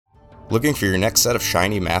Looking for your next set of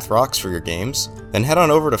shiny math rocks for your games? Then head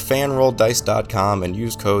on over to fanrolldice.com and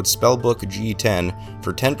use code SPELLBOOKG10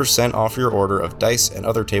 for 10% off your order of dice and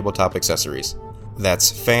other tabletop accessories.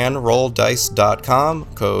 That's fanrolldice.com,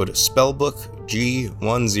 code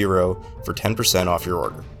SPELLBOOKG10 for 10% off your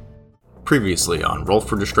order. Previously on Roll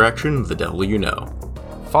for Distraction, The Devil You Know.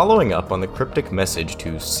 Following up on the cryptic message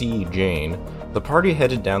to C. Jane, the party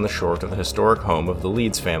headed down the shore to the historic home of the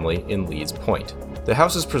Leeds family in Leeds Point. The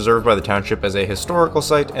house is preserved by the township as a historical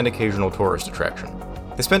site and occasional tourist attraction.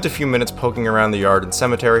 They spent a few minutes poking around the yard and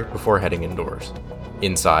cemetery before heading indoors.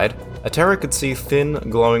 Inside, Atera could see thin,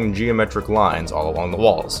 glowing geometric lines all along the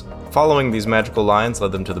walls. Following these magical lines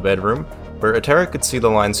led them to the bedroom, where Atera could see the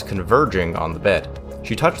lines converging on the bed.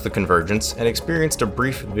 She touched the convergence and experienced a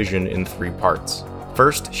brief vision in 3 parts.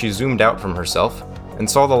 First, she zoomed out from herself and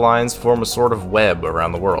saw the lines form a sort of web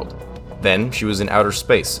around the world. Then, she was in outer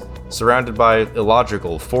space, surrounded by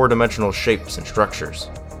illogical, 4-dimensional shapes and structures.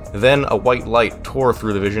 Then, a white light tore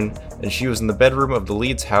through the vision, and she was in the bedroom of the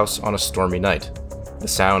Leeds house on a stormy night. The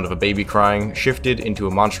sound of a baby crying shifted into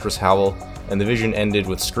a monstrous howl, and the vision ended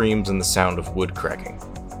with screams and the sound of wood cracking.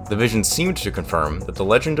 The vision seemed to confirm that the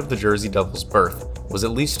legend of the Jersey Devil's birth was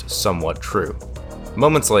at least somewhat true.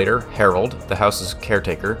 Moments later, Harold, the house's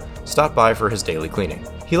caretaker, stopped by for his daily cleaning.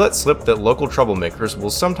 He let slip that local troublemakers will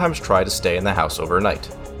sometimes try to stay in the house overnight.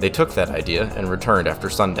 They took that idea and returned after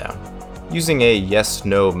sundown. Using a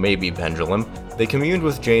yes-no-maybe pendulum, they communed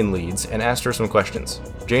with Jane Leeds and asked her some questions.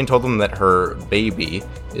 Jane told them that her baby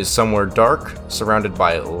is somewhere dark, surrounded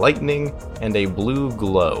by lightning and a blue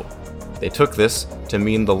glow. They took this to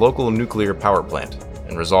mean the local nuclear power plant,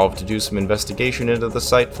 and resolved to do some investigation into the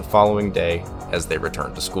site the following day as they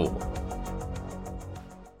returned to school.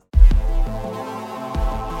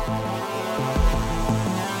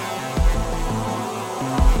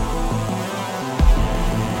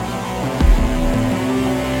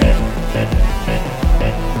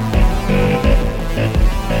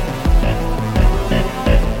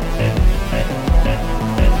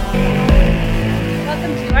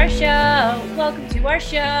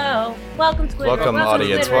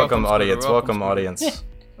 Welcome audience.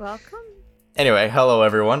 Welcome. Anyway, hello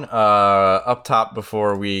everyone. Up top,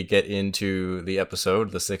 before we get into the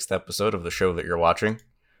episode, the 6th episode of the show that you're watching,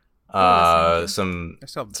 some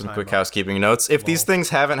quick housekeeping notes. If these things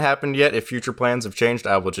haven't happened yet, if future plans have changed,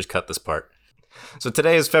 I will just cut this part. So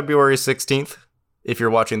today is February 16th, if you're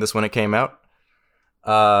watching this when it came out.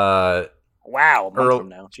 Wow, a month from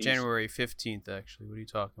now. Jeez. January 15th, actually. What are you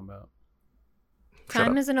talking about?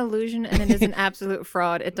 Time is an illusion and it is an absolute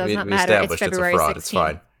fraud. It does not matter. It's February 16th. It's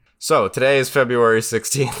fine. So today is February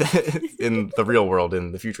 16th in the real world,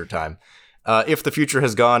 in the future time. If the future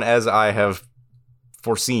has gone as I have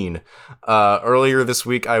foreseen, earlier this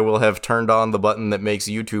week I will have turned on the button that makes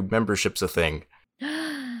YouTube memberships a thing.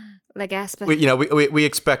 Like Aspen. We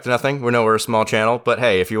expect nothing. We're a small channel, but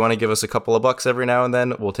hey, if you want to give us a couple of bucks every now and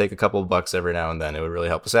then, we'll take a couple of bucks every now and then. It would really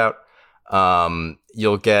help us out.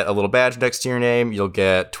 You'll get a little badge next to your name. You'll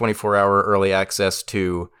get 24-hour early access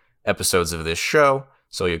to episodes of this show,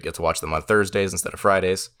 so you get to watch them on Thursdays instead of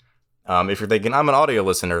Fridays. If you're thinking, I'm an audio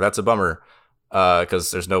listener, that's a bummer,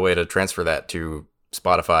 because there's no way to transfer that to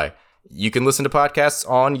Spotify. You can listen to podcasts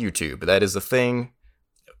on YouTube. That is a thing.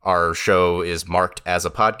 Our show is marked as a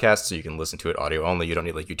podcast, so you can listen to it audio only. You don't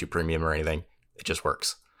need like YouTube Premium or anything. It just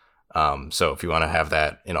works. So if you want to have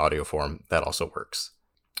that in audio form, that also works.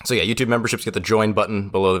 So yeah, YouTube memberships get the join button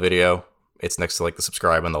below the video. It's next to like the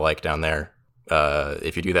subscribe and the like down there.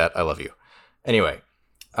 If you do that, I love you. Anyway,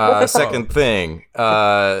 second thing.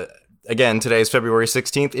 Again, today is February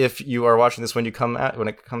 16th. If you are watching this when it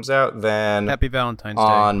comes out, then Happy Valentine's Day.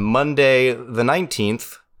 On Monday the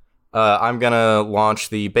 19th, I'm gonna launch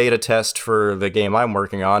the beta test for the game I'm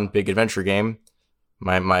working on, Big Adventure Game,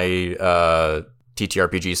 my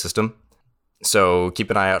TTRPG system. So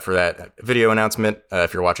keep an eye out for that video announcement.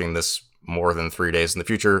 If you're watching this more than 3 days in the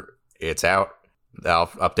future, it's out. I'll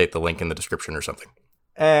update the link in the description or something.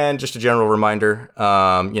 And just a general reminder,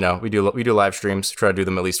 we do live streams. Try to do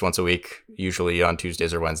them at least once a week, usually on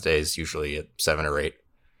Tuesdays or Wednesdays, usually at 7 or 8.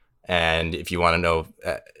 And if you want to know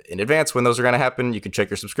in advance when those are going to happen, you can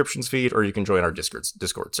check your subscriptions feed, or you can join our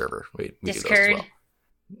Discord server. We do those as well.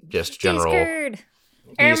 Just general. Discord.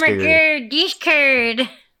 Oh my god, Discord.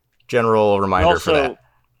 General reminder for that.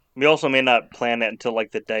 We also may not plan it until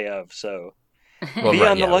like the day of, so be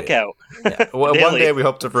on the lookout. Yeah. Well, one day we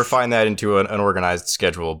hope to refine that into an organized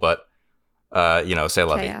schedule, but say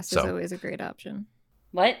love you. Chaos is always a great option.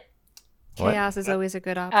 What? Chaos is always a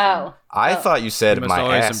good option. I thought you said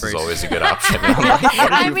my ass is always a good option.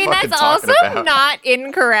 I mean, that's also not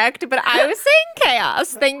incorrect, but I was saying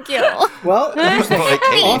chaos. Thank you. Well,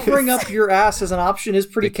 offering up your ass as an option is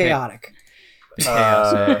pretty chaotic.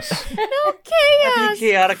 Chaos ass. No, chaos.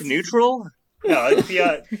 Chaotic neutral? No, it's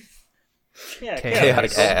chaotic. Yeah,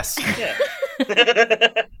 chaotic ass. Yeah.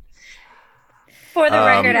 For the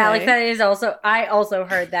record, Alex, that is also, I also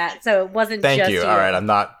heard that, so it wasn't just you. Thank you. All right, I'm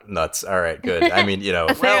not nuts. All right, good. I mean,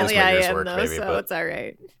 apparently I am, work, though, maybe, so but... it's all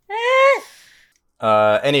right.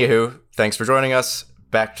 Anywho, thanks for joining us.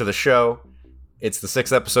 Back to the show. It's the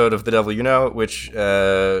 6th episode of The Devil You Know, which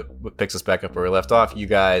picks us back up where we left off. You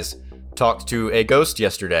guys talked to a ghost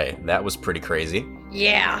yesterday. That was pretty crazy.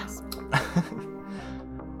 Yeah.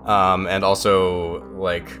 And also,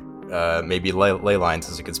 maybe ley lines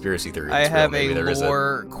as a conspiracy theory. I have a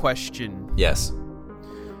lore question. Yes.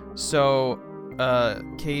 So,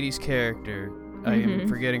 Katie's character, I am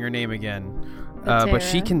forgetting her name again, but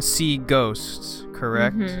she can see ghosts,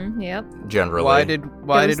 correct? Yep. Generally.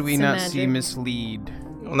 Why did we not see Miss Lead?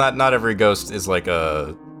 Well, not every ghost is like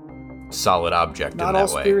a solid object in that way. Not all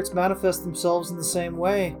spirits manifest themselves in the same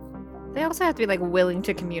way. They also have to be willing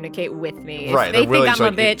to communicate with me. Right, if they think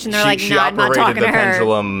I'm a bitch and they're she I'm not talking to her. She operated the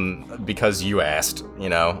pendulum because you asked,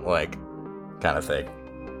 kind of thing.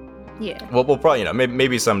 Yeah. Well, we'll probably,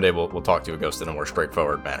 maybe someday we'll talk to a ghost in a more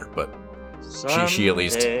straightforward manner, but she at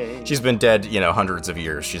least, she's been dead, hundreds of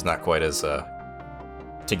years. She's not quite as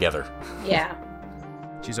together. Yeah.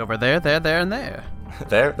 She's over there, and there.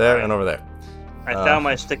 there, and over there. I found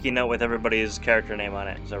my sticky note with everybody's character name on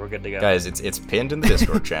it, so we're good to go. Guys, it's pinned in the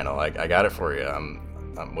Discord channel. I got it for you.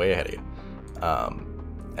 I'm way ahead of you,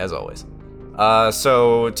 as always.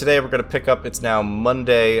 So today we're gonna pick up. It's now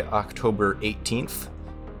Monday, October 18th.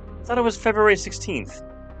 I thought it was February 16th.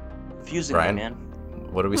 Confusing me, man.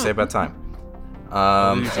 What do we say about time?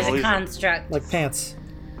 It's a construct. Like pants.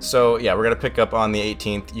 So yeah, we're gonna pick up on the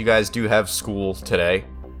 18th. You guys do have school today.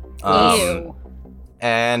 Ew.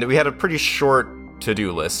 And we had a pretty short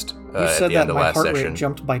to-do list at the end of last session. My heart rate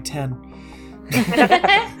jumped by 10.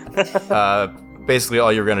 Basically,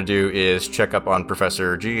 all you're going to do is check up on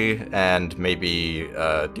Professor G and maybe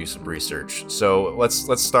do some research. So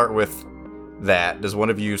let's start with that. Does one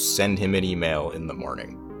of you send him an email in the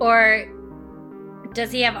morning? Or does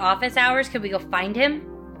he have office hours? Could we go find him?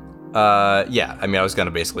 Yeah. I mean, I was going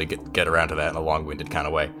to basically get around to that in a long-winded kind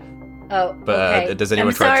of way. Oh, but okay. Does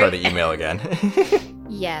anyone try the email again?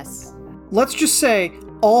 Yes. Let's just say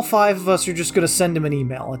all 5 of us are just going to send him an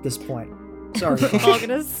email at this point. Sorry. We're all going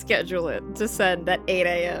to schedule it to send at 8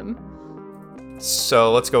 a.m.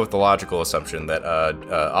 So let's go with the logical assumption that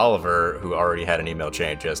Oliver, who already had an email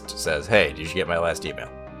chain, just says, "Hey, did you get my last email?"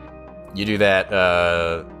 You do that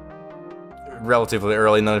relatively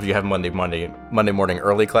early. None of you have Monday morning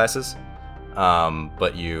early classes,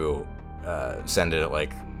 but you send it at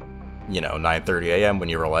 9:30 a.m. when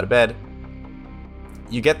you roll out of bed.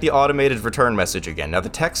 You get the automated return message again. Now, the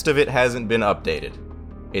text of it hasn't been updated.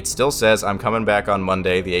 It still says, "I'm coming back on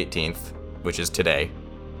Monday the 18th, which is today.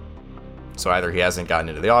 So either he hasn't gotten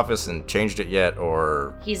into the office and changed it yet,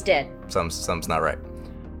 or... he's dead. Something's not right.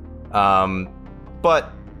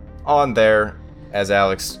 But on there, as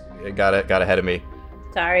Alex got ahead of me...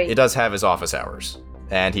 Sorry. It does have his office hours.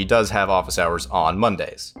 And he does have office hours on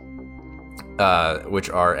Mondays. Which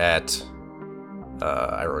are at...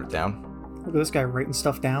 I wrote it down. Look at this guy writing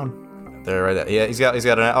stuff down. There, right there. Yeah, he's got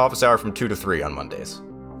an office hour from 2 to 3 on Mondays.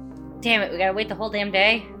 Damn it, we gotta wait the whole damn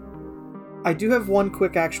day? I do have one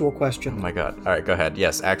quick actual question. Oh my god. Alright, go ahead.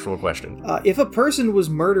 Yes, actual question. If a person was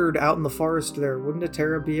murdered out in the forest there, wouldn't a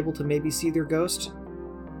Terra be able to maybe see their ghost?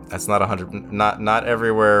 That's not 100... Not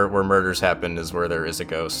everywhere where murders happen is where there is a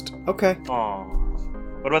ghost. Okay. Aw.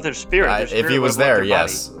 What about their spirit? If he was there,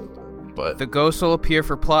 yes. But the ghost will appear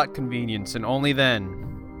for plot convenience, and only then.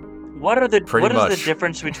 What is the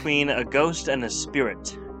difference between a ghost and a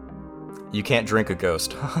spirit? You can't drink a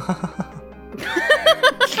ghost.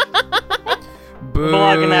 Boo!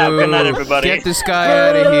 Blogging out. Good night, everybody. Get this guy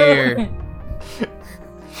out of here.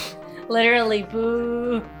 Literally,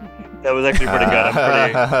 boo. That was actually pretty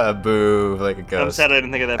good. Boo, like a ghost. I'm sad I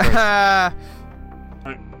didn't think of that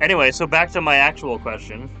first. Anyway, so back to my actual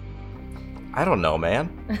question. I don't know, man.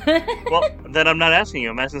 Well, then I'm not asking you.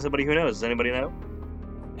 I'm asking somebody who knows. Does anybody know?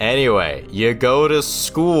 Anyway, you go to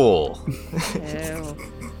school.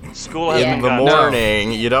 School has in the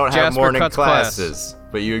morning. You don't have morning classes,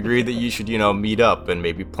 but you agreed that you should, meet up and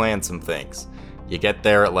maybe plan some things. You get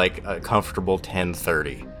there at a comfortable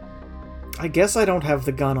 10:30. I guess I don't have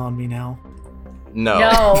the gun on me now. No.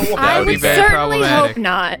 I would certainly hope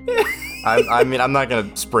not. I mean, I'm not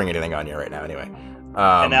gonna spring anything on you right now, anyway.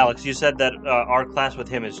 And Alex, you said that our class with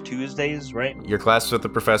him is Tuesdays, right? Your class with the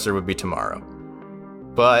professor would be tomorrow.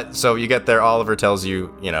 But, so you get there, Oliver tells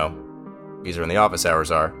you, these are when the office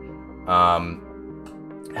hours are.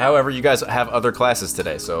 However, you guys have other classes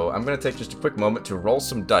today, so I'm going to take just a quick moment to roll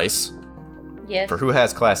some dice for who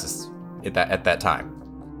has classes at that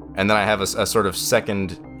time. And then I have a sort of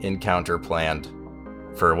second encounter planned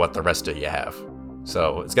for what the rest of you have.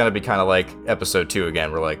 So it's going to be kind of like episode 2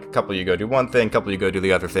 again, where like a couple of you go do one thing, a couple of you go do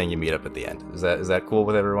the other thing, you meet up at the end. Is that cool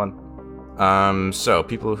with everyone? So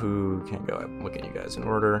people who can't go, I'm looking at you guys in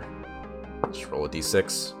order. Just roll a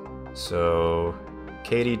d6. So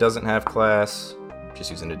Katie doesn't have class. Just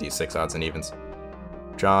using a d6 odds and evens.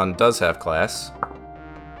 John does have class.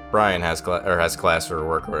 Brian has class or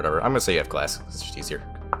work or whatever. I'm gonna say you have class. It's just easier.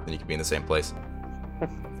 Then you can be in the same place.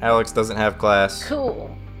 Alex doesn't have class.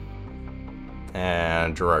 Cool.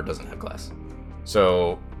 And Gerard doesn't have class.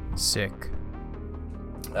 So sick.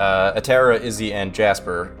 Atara, Izzy, and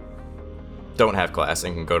Jasper don't have class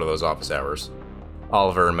and can go to those office hours.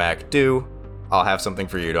 Oliver and Mac do. I'll have something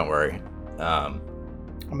for you, don't worry. I'm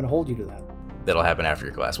gonna hold you to that. That'll happen after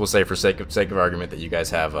your class. We'll say for sake of argument that you guys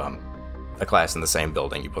have a class in the same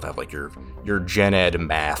building. You both have like your gen ed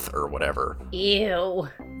math or whatever. Ew.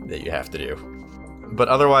 That you have to do. But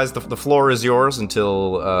otherwise, the floor is yours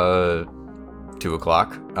until 2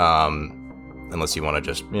 o'clock. Unless you want to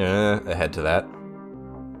just ahead to that.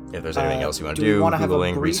 If there's anything else you want to do,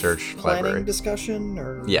 Googling, research, library discussion,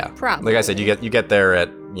 or yeah, probably. Like I said, you get there at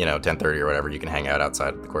 10:30 or whatever. You can hang out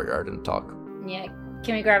outside the courtyard and talk. Yeah,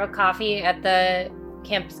 can we grab a coffee at the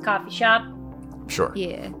campus coffee shop? Sure.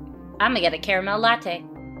 Yeah, I'm gonna get a caramel latte.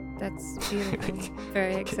 that's beautiful.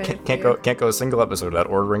 Very excited. Can't go a single episode without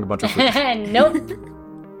ordering a bunch of food. Nope.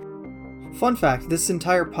 Fun fact: this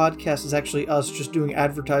entire podcast is actually us just doing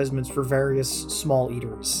advertisements for various small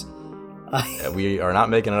eateries. Yeah, we are not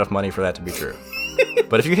making enough money for that to be true.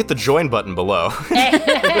 But if you hit the join button below.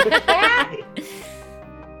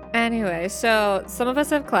 Anyway, so some of us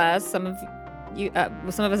have class, some of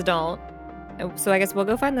us don't. So I guess we'll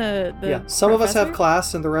go find the some of us have professor?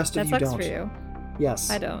 class and the rest That of you sucks don't. for you. Yes,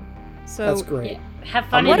 I don't. So that's great. Yeah, have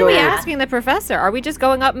fun. What in are we that. asking the professor? Are we just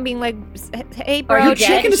going up and being like, "Hey, Are bro, you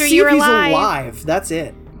Checking to sure see you're if he's alive"? alive. That's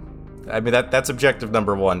it. I mean, that's objective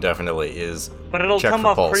number 1, definitely, is But it'll check come for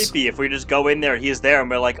off pulse. creepy if we just go in there, he's there, and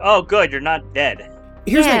we're like, oh, good, you're not dead.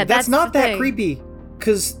 Here's the Yeah, thing, that's that's not the that thing. creepy,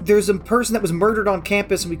 because there's a person that was murdered on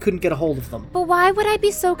campus and we couldn't get a hold of them. But why would I be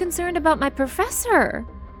so concerned about my professor?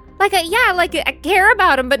 I care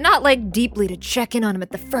about him, but not like deeply to check in on him at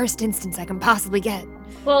the first instance I can possibly get.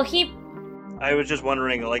 Well, I was just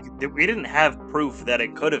wondering, we didn't have proof that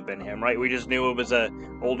it could have been him, right? We just knew it was a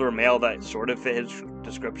older male that sort of fit his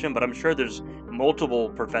description, but I'm sure there's multiple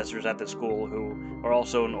professors at the school who are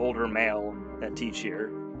also an older male that teach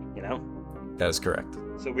here, That is correct.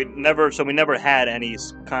 So we never had any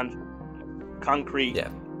concrete. Yeah.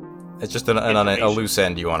 It's just a loose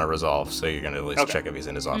end you want to resolve, so you're going to at least check if he's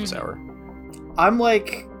in his office hour. I'm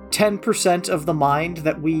like 10% of the mind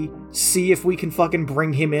that we see if we can fucking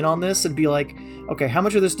bring him in on this and be like, okay, how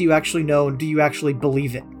much of this do you actually know and do you actually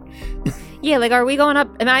believe it? Yeah, are we going up?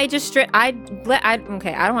 Am I just straight? I don't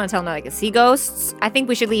want to tell him that I can see ghosts. I think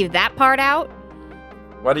we should leave that part out.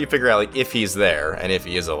 Why do you figure out if he's there and if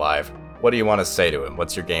he is alive? What do you want to say to him?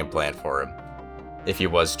 What's your game plan for him? If he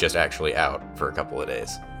was just actually out for a couple of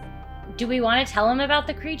days. do we want to tell him about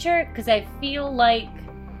the creature? Because I feel like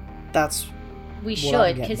That's we what I'm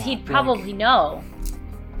should, getting because at. he'd probably know.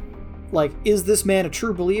 Like, is this man a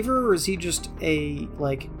true believer, or is he just a,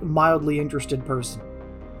 mildly interested person?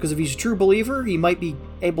 Because if he's a true believer, he might be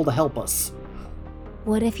able to help us.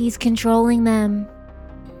 What if he's controlling them?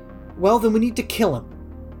 Well, then we need to kill him.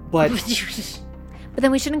 But But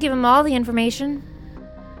then we shouldn't give him all the information.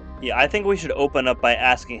 Yeah, I think we should open up by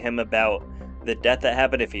asking him about the death that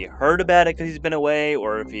happened, if he heard about it because he's been away,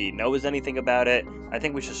 or if he knows anything about it. I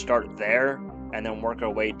think we should start there and then work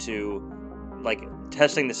our way to,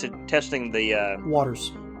 testing the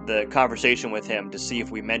Waters. the conversation with him to see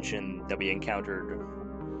if we mention that we encountered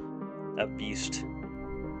a beast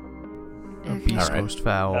A beast Alright. most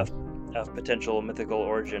foul. of potential mythical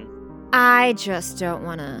origin. I just don't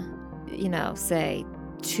want to, say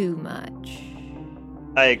too much.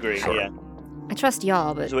 I agree. Sure. Yeah. I trust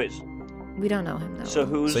y'all, but So wait, we don't know him, though. so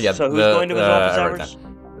who's who's going to his office I wrote hours?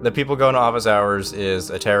 down. The people going to office hours is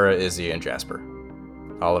Atara, Izzy, and Jasper.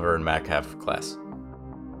 Oliver and Mac have class.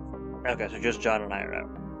 Okay, so just John and I are out.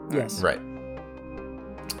 Yes. Right.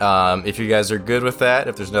 If you guys are good with that,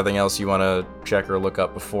 if there's nothing else you want to check or look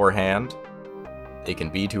up beforehand, it can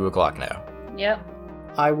be 2 o'clock now. Yep.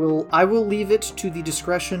 I will leave it to the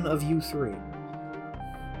discretion of you three,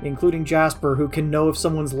 including Jasper, who can know if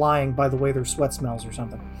someone's lying by the way their sweat smells or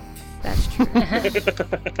something. That's true.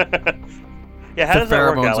 Yeah, how does that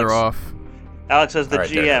work, pheromones Alex? are off. Alex, as the All right,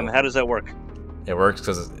 GM, Daredevil. how does that work? It works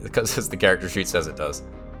because the character sheet says it does.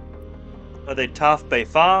 Are they Toph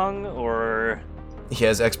Beifong, or... He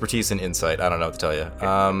has expertise and insight. I don't know what to tell you.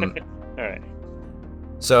 Alright.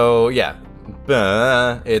 So, yeah.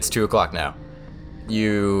 It's 2 o'clock now.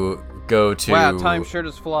 You go to... Wow, time sure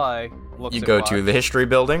does fly. Looks You at go watch. to the history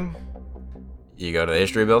building. You go to the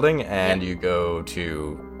history building, and you go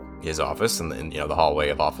to his office, and the hallway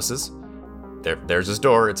of offices. There's his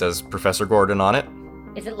door. It says Professor Gordon on it.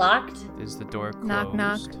 Is it locked? Is the door closed? Knock,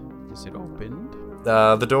 knock. Is it opened?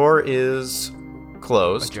 The door is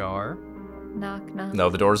closed. Ajar? Knock, knock.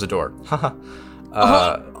 No, the door's a door.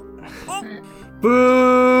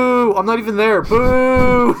 Boo! I'm not even there.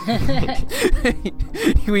 Boo!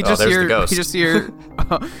 we just there's hear. the ghost. We just hear.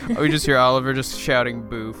 We just hear Oliver just shouting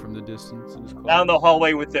 "boo" from the distance. And just Down the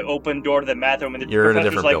hallway with the open door to the math room, and the You're in a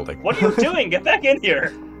professor's different like, building. "What are you doing? Get back in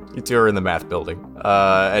here!" You two are in the math building.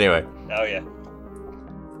 Anyway. Oh yeah.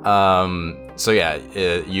 So yeah,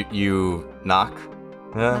 you knock.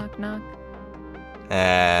 Knock, knock.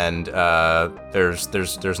 And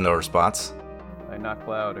there's no response. I knock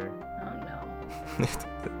louder. Oh no.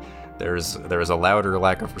 there is a louder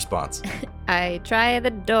lack of response. I try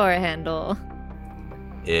the door handle.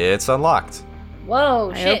 It's unlocked.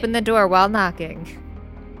 Whoa, I shit. open the door while knocking.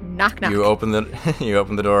 Knock, knock. You open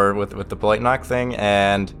the door with the polite knock thing,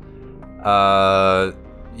 and so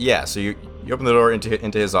you open the door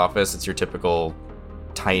into his office. It's your typical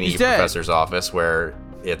tiny He's dead. professor's office where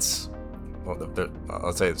it's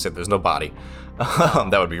let's say there's no body.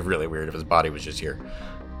 That would be really weird if his body was just here.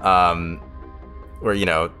 Where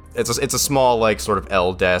it's a small like sort of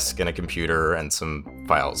L desk and a computer and some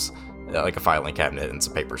files, like a filing cabinet and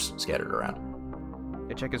some papers scattered around.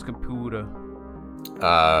 I check his computer.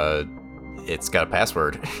 It's got a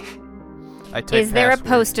password. I type Is there password. a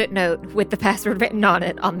post-it note with the password written on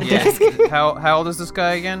it on the Yeah. desk? How old is this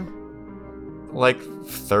guy again? Like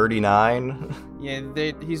 39.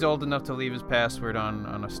 Yeah, he's old enough to leave his password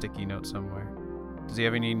on a sticky note somewhere. Does he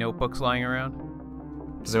have any notebooks lying around?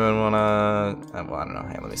 Does anyone wanna? Well, I don't know.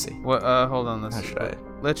 Hey, let me see. What? Hold on. How should I?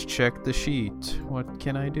 Let's check the sheet. What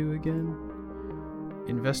can I do again?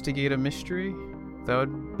 Investigate a mystery? That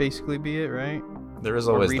would basically be it, right? There is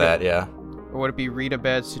Or always read that, it. yeah. Or would it be read a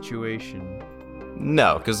bad situation?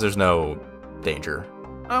 No, because there's no danger.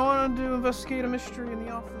 I want to investigate a mystery in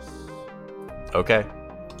the office. Okay.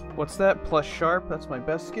 What's that? Plus sharp? That's my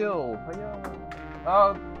best skill.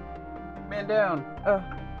 Oh, man down.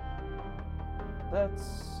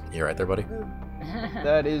 That's... You right there, buddy?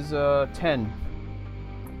 That is 10.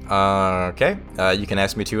 Okay. You can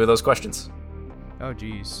ask me 2 of those questions. Oh,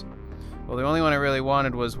 jeez. Well, the only one I really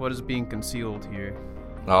wanted was what is being concealed here?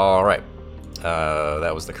 All right.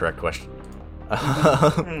 That was the correct question.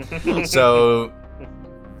 So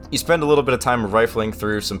you spend a little bit of time rifling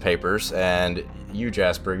through some papers, and you,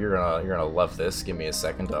 Jasper, you're gonna love this. Give me a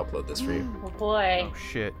second to upload this for you. Oh boy. Oh,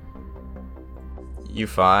 shit. You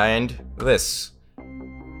find this,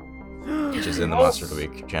 which is in the Monster of the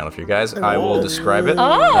Week channel for you guys. I will describe it for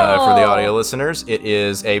the audio listeners. It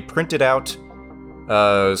is a printed out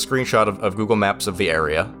screenshot of Google Maps of the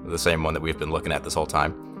area, the same one that we've been looking at this whole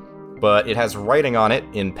time. But it has writing on it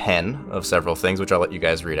in pen of several things, which I'll let you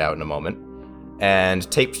guys read out in a moment. And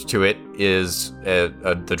taped to it is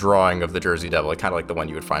the drawing of the Jersey Devil, kind of like the one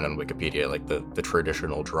you would find on Wikipedia, like the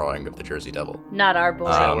traditional drawing of the Jersey Devil. Not our boy.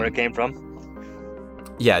 Is that where it came from?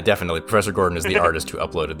 Yeah, definitely. Professor Gordon is the artist who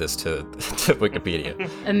uploaded this to Wikipedia.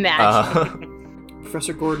 Imagine.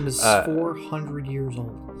 Professor Gordon is 400 years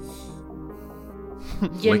old.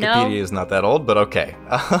 You Wikipedia know? is not that old, but okay.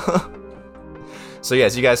 So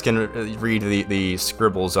yes, you guys can read the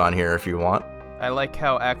scribbles on here if you want. I like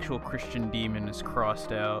how actual Christian demon is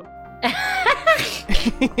crossed out.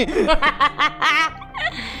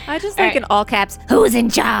 I just like in all caps, who's in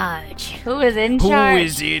charge? Who is in charge? Who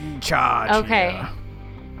is in charge? Okay.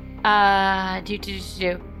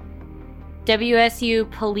 here?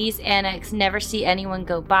 WSU police annex. Never see anyone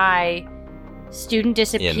go by. Student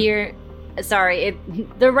disappear. Sorry,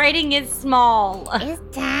 the writing is small.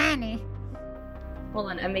 It's tiny. Hold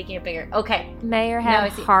on, I'm making it bigger. Okay. Mayor Now I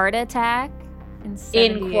had see. heart attack in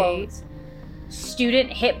 78. In quotes.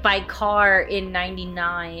 Student hit by car in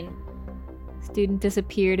 99. Student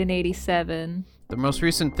disappeared in 87. The most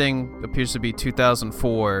recent thing appears to be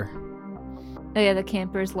 2004. Oh yeah, the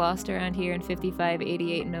campers lost around here in 55,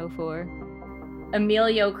 88, and 04.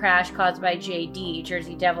 Emilio crash caused by JD,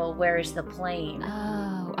 Jersey Devil. Where is the plane? Oh.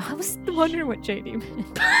 I was wondering what JD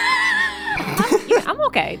meant. I'm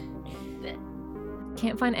okay.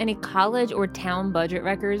 Can't find any college or town budget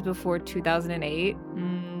records before 2008.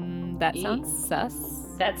 That sounds sus.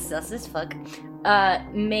 That's sus as fuck.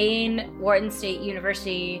 Maine, Wharton State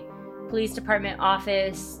University, Police Department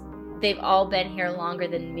office. They've all been here longer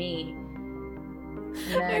than me.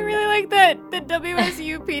 I really like that the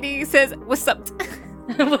WSU PD says, what's up?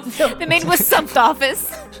 The Maine what's up office.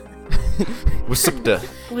 What's up the?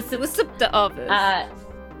 What's up the office?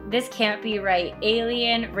 This can't be right.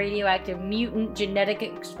 Alien, radioactive mutant, genetic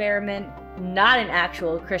experiment, not an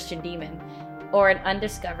actual Christian demon, or an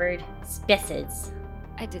undiscovered species.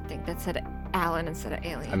 I did think that said Alan instead of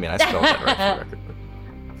alien. I mean, I spelled that right for the record.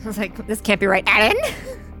 I was like, this can't be right. Alan?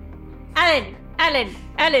 Alan.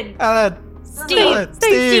 Steve.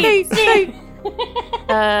 Steve.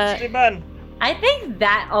 Man. I think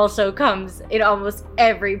that also comes in almost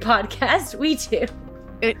every podcast we do.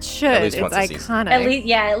 It should. At least it's once a season.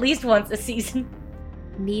 iconic. At least once a season.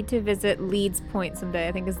 Need to visit Leeds Point someday.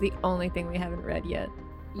 I think is the only thing we haven't read yet.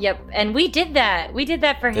 Yep, and we did that. We did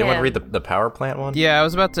that for him. They want to read the power plant one? Yeah, I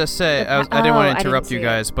was about to say, I didn't want to interrupt you see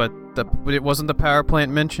guys, but it wasn't the power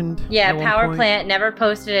plant mentioned? Yeah, at one power point? plant never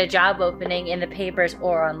posted a job opening in the papers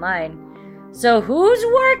or online. So who's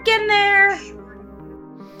working there?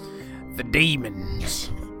 The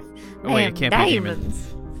demons. Oh wait, it can't be demons.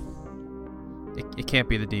 It can't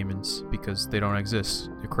be the demons because they don't exist.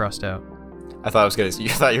 They're crossed out. You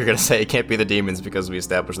thought you were gonna say it can't be the demons because we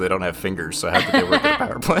established they don't have fingers, so how could they work at a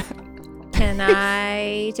power plant? Can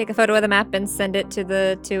I take a photo of the map and send it to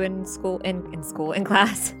the two in school in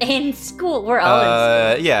class? In school, we're all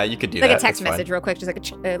in school. Yeah, you could do Like that. a text That's message, fine. real quick, just like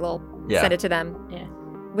a little. Yeah. Send it to them. Yeah.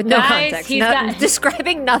 With no Guys, context,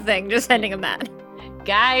 describing nothing, just sending them that.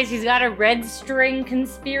 Guys, he's got a red string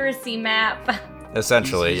conspiracy map.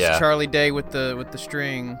 Essentially, He's yeah. Charlie Day with the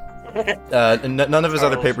string. None of his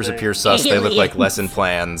other Charles papers Day. appear sus. They look like Aliens. lesson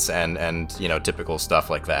plans and typical stuff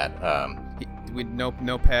like that. With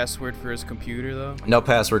no password for his computer though. No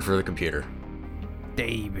password for the computer.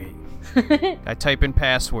 David. I type in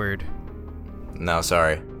password. No,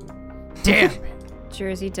 sorry. Damn it.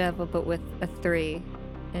 Jersey Devil, but with a 3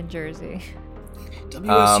 in Jersey.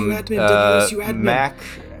 WSU admin.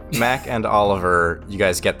 Mac and Oliver, you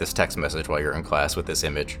guys get this text message while you're in class with this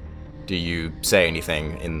image. Do you say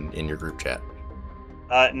anything in your group chat?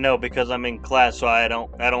 No, because I'm in class, so I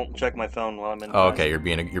don't check my phone while I'm in. Oh, class. okay, you're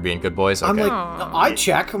being good boys. Okay. I'm like, Aw. I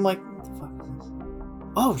check. I'm like, what the fuck is this?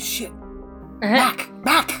 Oh shit. Mac.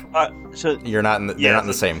 So you're not in the Yeah, you're not in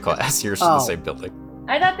the so- same class. You're in Oh. the same building.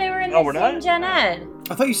 I thought they were in Oh, the we're same not? gen ed.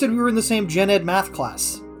 I thought you said we were in the same gen ed math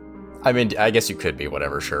class. I mean, I guess you could be.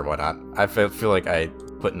 Whatever. Sure. Why not? I feel like I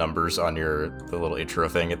put numbers on the little intro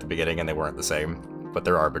thing at the beginning, and they weren't the same, but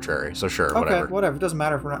they're arbitrary. So sure. Okay, Whatever. whatever. It doesn't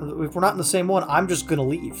matter if we're not in the same one. I'm just gonna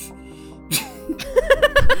leave.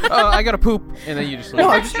 Oh, I gotta poop, and then you just leave.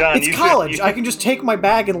 No, John, it's you should- college. you- I can just take my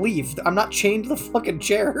bag and leave. I'm not chained to the fucking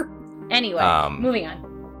chair. Anyway, moving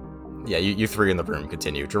on. Yeah, you three in the room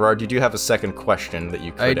continue. Gerard, you do have a second question that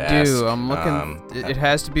you could I ask. do. I'm looking. It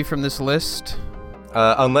has to be from this list.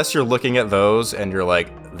 Unless you're looking at those and you're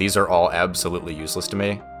like, these are all absolutely useless to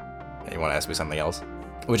me, and you want to ask me something else,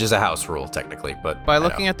 which is a house rule technically. But By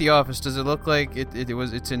looking at the office, does it look like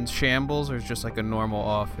it's in shambles, or it's just like a normal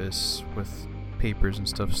office with papers and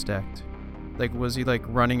stuff stacked? Like, was he like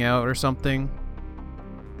running out or something?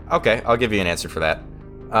 Okay, I'll give you an answer for that.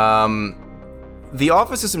 The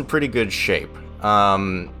office is in pretty good shape.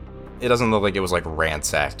 It doesn't look like it was like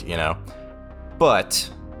ransacked, but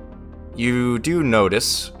you do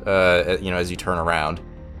notice, as you turn around,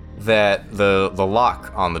 that the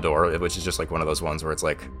lock on the door, which is just like one of those ones where it's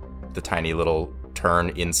like the tiny little turn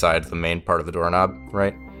inside the main part of the doorknob,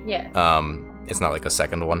 right? Yeah. It's not like a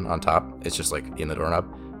second one on top. It's just like in the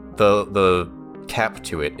doorknob. The cap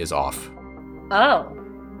to it is off, Oh.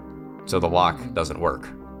 so the lock doesn't work.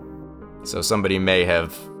 So somebody may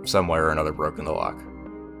have somewhere or another broken the lock.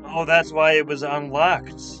 Oh, that's why it was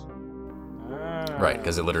unlocked. Ah. Right,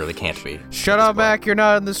 because it literally can't be. Shut up, Mac! You're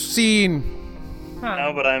not in the scene. Huh.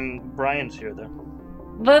 No, but Brian's here though.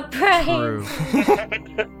 But Brian.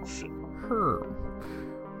 True.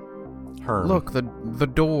 Herm. Look, the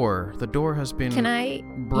door. The door has been Can I?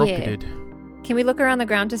 broketed. Can we look around the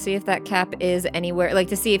ground to see if that cap is anywhere? Like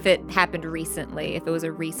to see if it happened recently, if it was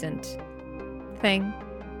a recent thing,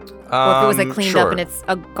 or if it was like cleaned up and it's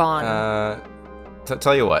gone.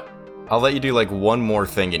 Tell you what, I'll let you do like one more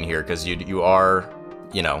thing in here because you are,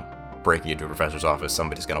 breaking into a professor's office.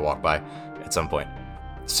 Somebody's gonna walk by at some point.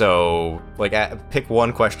 So like, pick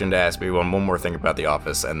one question to ask me, one more thing about the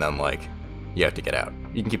office, and then like, you have to get out.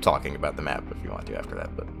 You can keep talking about the map if you want to after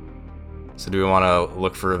that, but... So do we want to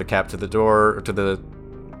look for the cap to the door, or to the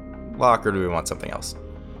lock, or do we want something else?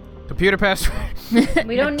 Computer password.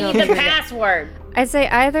 We don't need the password. I'd say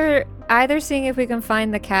either seeing if we can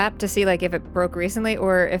find the cap to see like if it broke recently,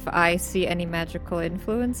 or if I see any magical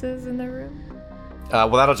influences in the room. Well,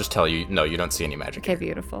 that'll just tell you, no, you don't see any magic. Okay, here.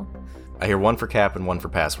 beautiful. I hear one for cap and one for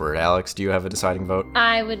password. Alex, do you have a deciding vote?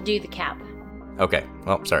 I would do the cap. Okay.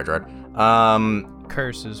 Well, sorry, Gerard.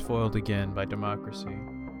 Curse is foiled again by democracy.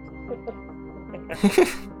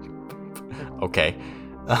 Okay.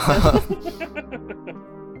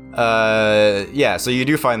 Yeah, so you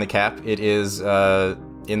do find the cap. It is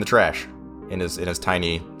in the trash, in his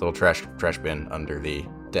tiny little trash bin under the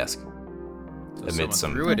desk, So amid someone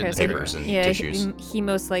some threw it in the papers trash. and Yeah, tissues. he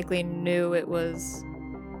most likely knew it was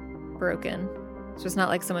broken. So it's not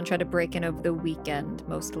like someone tried to break in over the weekend,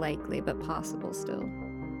 most likely, but possible still.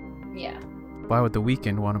 Yeah. Why would the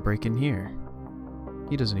Weeknd want to break in here?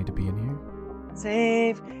 He doesn't need to be in here.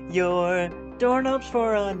 Save your doorknobs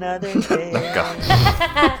for another day.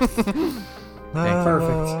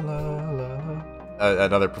 Perfect.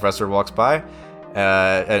 Another professor walks by,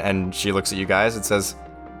 and she looks at you guys and says,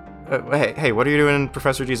 "Hey, what are you doing in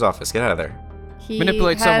Professor G's office? Get out of there." He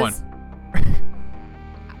Manipulate has- someone.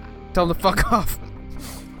 Tell him to fuck off.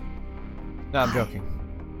 No, I'm joking.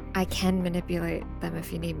 I can manipulate them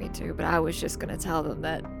if you need me to, but I was just gonna tell them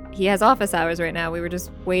that he has office hours right now. We were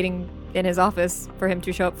just waiting in his office for him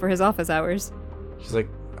to show up for his office hours. She's like,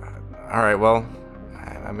 "All right, well,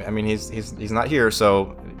 I mean, he's not here,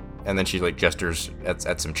 so." And then she like gestures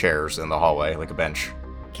at some chairs in the hallway, like a bench.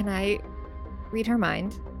 Can I read her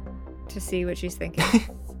mind to see what she's thinking?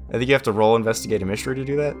 I think you have to roll investigate a mystery to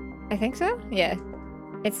do that. I think so. Yeah.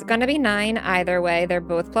 It's gonna be 9 either way. They're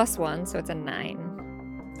both +1, so it's a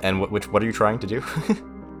 9. And what are you trying to do?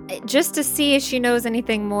 Just to see if she knows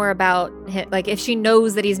anything more about him, like if she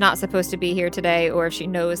knows that he's not supposed to be here today, or if she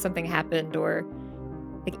knows something happened, or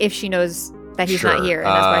like if she knows that he's Sure, not here and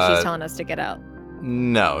that's why she's telling us to get out.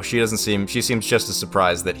 No, she doesn't seem. She seems just as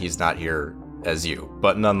surprised that he's not here as you.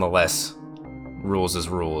 But nonetheless, rules is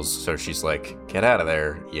rules. So she's like, "Get out of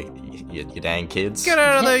there, you dang kids." Get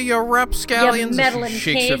out of there, you rapscallions! You meddling She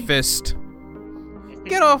shakes her kid. fist.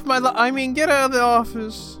 Get off my get out of the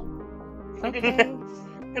office. Okay.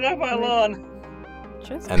 Get off my lawn.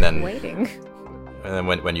 Just And then- waiting. And then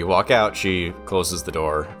when you walk out, she closes the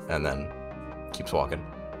door and then keeps walking.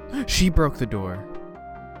 She broke the door.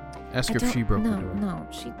 Ask I her if don't- she broke no, the door.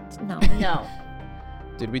 No. No.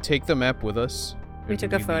 Did we take the map with us? We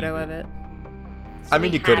took a photo of it. I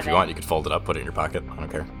mean, we you could if have you it. want. You could fold it up, put it in your pocket. I don't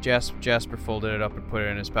care. Jasper folded it up and put it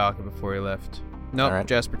in his pocket before he left. Nope, All right.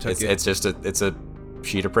 Jasper took it. It's just a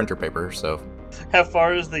sheet of printer paper. So How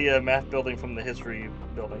far is the math building from the history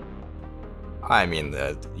building? I mean,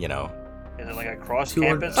 Is it like across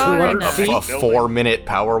 200 campus? 200 Or feet? a a building? 4-minute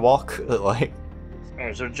power walk. Like,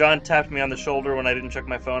 Alright, so John tapped me on the shoulder when I didn't check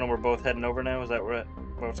my phone, and we're both heading over now. Is that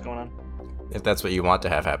what's going on? if that's what you want to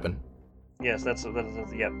have happen. Yes, that's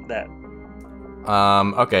yep, that.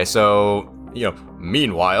 Okay, so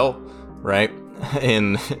meanwhile, right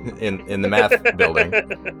in the math building,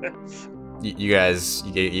 you guys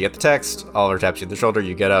you get the text. Oliver taps you on the shoulder.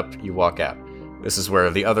 You get up. You walk out. This is where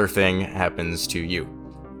the other thing happens to you.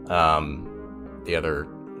 The other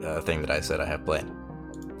thing that I said I have planned.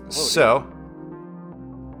 So,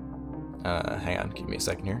 hang on, give me a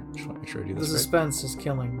second here. Just want to make sure I do The this right. suspense is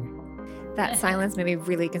killing me. That silence made me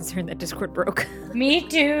really concerned that Discord broke. Me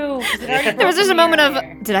too. 'cause it already There was broke just a me moment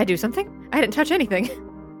earlier. of, did I do something? I didn't touch anything.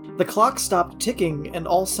 The clock stopped ticking and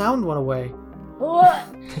all sound went away. What?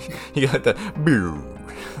 You got the boo.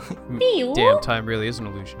 Pew. Damn, time really is an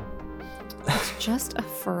illusion. It's just a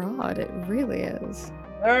fraud. It really is.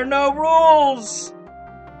 There are no rules.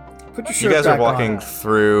 Put your You shirt guys are back walking on.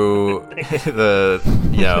 through the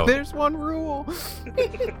There's one rule.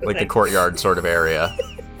 like the courtyard sort of area.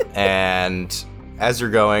 And as you're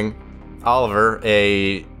going, Oliver,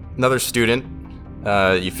 another student,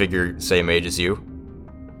 you figure same age as you,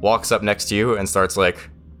 walks up next to you and starts like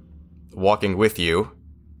walking with you.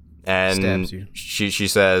 And Stabs you. she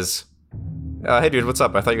says, "Hey dude, what's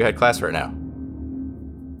up? I thought you had class right now."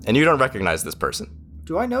 And you don't recognize this person.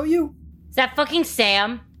 Do I know you? Is that fucking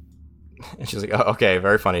Sam? And she's like, "Oh, okay,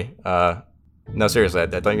 very funny. No, seriously, I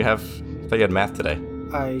thought you had math today."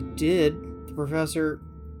 I did. The professor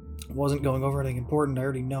wasn't going over anything important. I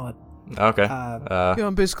already know it. Okay. Uh, Yeah,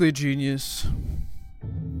 I'm basically a genius.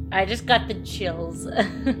 I just got the chills.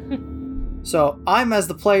 So I'm, as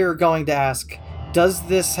the player, going to ask: Does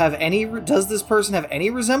this person have any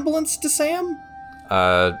resemblance to Sam?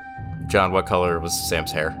 John, what color was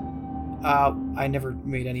Sam's hair? I never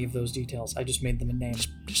made any of those details. I just made them a name.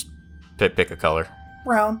 Just pick a color.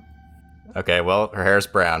 Brown. Okay, well, her hair's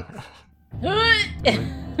brown.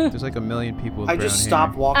 There's like a million people with I brown just hair.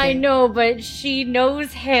 stopped walking. I know, but she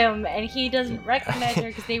knows him, and he doesn't recognize her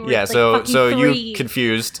because they were Yeah, like so fucking so 3. you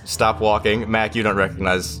confused, stop walking. Mac, you don't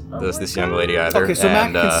recognize this young lady either. Okay, so Mac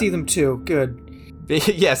and, can see them too. Good.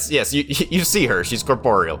 Yes, you see her. She's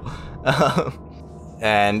corporeal.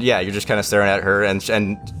 And yeah, you're just kind of staring at her, and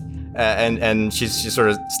she sort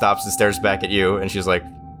of stops and stares back at you, and she's like,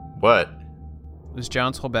 "What?" Is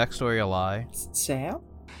John's whole backstory a lie? Sam?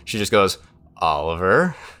 She just goes,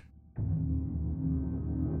 "Oliver."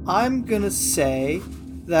 I'm gonna say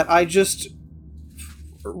that I just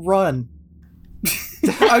run.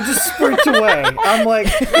 I just sprint away. I'm like,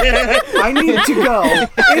 I need to go.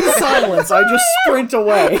 In silence, I just sprint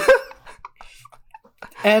away.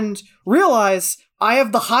 And realize I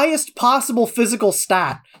have the highest possible physical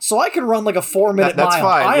stat, so I can run like a 4-minute mile. That's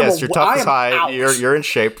fine. Yes, your toughness high. Out. You're in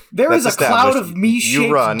shape. There is That's a cloud established. of me-shaped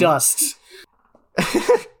You run. dust.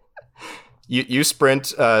 You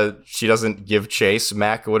sprint. She doesn't give chase.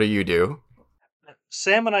 Mac, what do you do?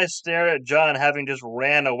 Sam and I stare at John having just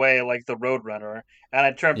ran away like the Roadrunner, and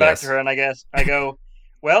I turn back to her and I go,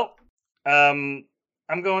 well, I'm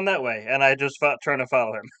going that way, and I just turn to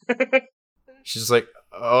follow him. She's like,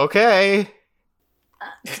 okay.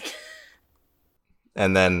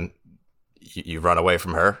 And then you run away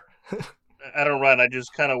from her. I don't run. I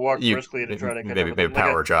just kind of walk briskly to try to catch maybe up.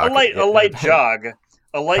 power Like jog. a light jog.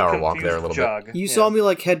 A light Power confused walk there a little bit. jog. You saw me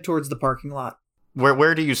like head towards the parking lot.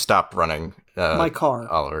 Where do you stop running? My car.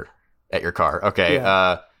 Oliver, at your car. Okay.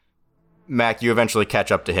 Yeah. Mac, you eventually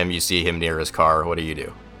catch up to him. You see him near his car. What do you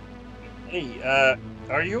do? Hey,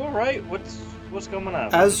 are you all right? What's going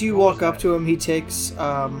on? As you walk up to him, he takes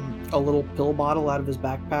a little pill bottle out of his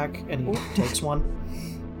backpack, and he takes one.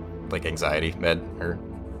 Like anxiety med, or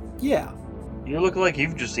Yeah. You look like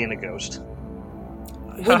you've just seen a ghost.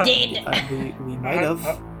 We did. We might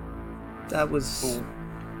have. That was...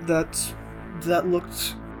 That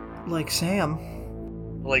looked like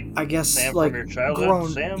Sam. Like, I guess, Sam like, from your childhood, grown...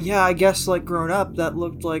 Sam? Yeah, I guess, like, grown up, that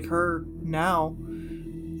looked like her now.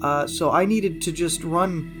 So I needed to just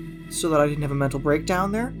run so that I didn't have a mental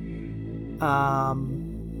breakdown there.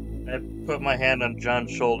 I put my hand on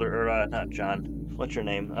John's shoulder, or not John. What's your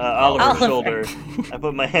name? Oliver's shoulder. I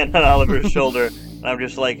put my hand on Oliver's shoulder, and I'm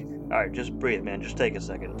just like, all right, just breathe, man. Just take a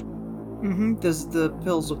second. Mm-hmm. The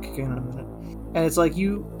pills will kick in a minute. And it's like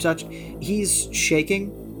you touch... He's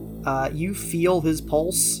shaking. You feel his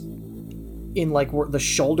pulse in, like, the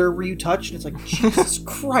shoulder where you touch, and it's like, Jesus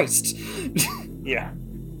Christ. Yeah.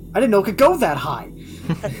 I didn't know it could go that high.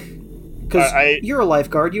 Because I- you're a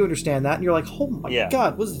lifeguard, you understand that, and you're like, oh my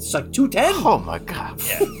god, was it like 210? oh my god.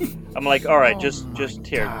 Yeah. I'm like, all right, just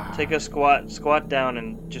here, take a squat down,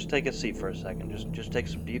 and just take a seat for a second. Just take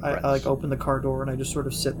some deep breaths. I like open the car door and I just sort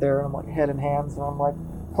of sit there and I'm like head in hands and I'm like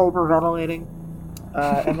hyperventilating.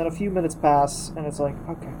 And then a few minutes pass and it's like,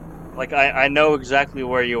 okay. Like I know exactly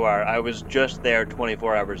where you are. I was just there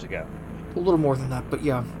 24 hours ago. A little more than that, but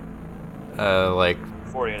yeah. Like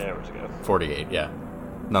 48 hours ago. 48, yeah.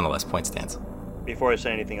 Nonetheless, point stands. Before I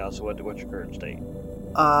say anything else, what's your current state?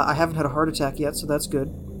 I haven't had a heart attack yet, so that's good.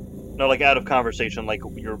 No, like out of conversation, like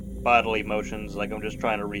your bodily motions. Like I'm just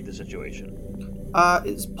trying to read the situation.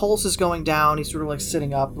 His pulse is going down. He's sort of like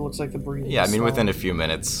sitting up. It looks like the breathing. Yeah, I is mean, slowing. within a few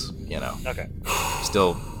minutes, you know. Okay.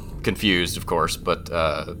 Still confused, of course, but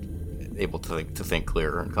able to think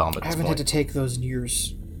clearer and calm at I this haven't point. had to take those in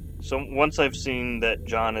years. So once I've seen that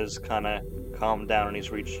John is kind of calmed down and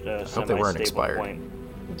he's reached a hope they weren't semi-stable expired. point.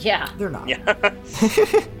 Yeah. They're not. Yeah.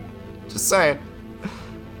 Just saying.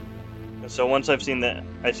 So once I see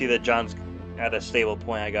that John's at a stable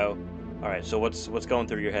point, I go, all right. So what's going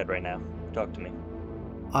through your head right now? Talk to me.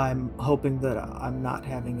 I'm hoping that I'm not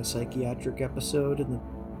having a psychiatric episode and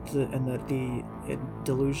the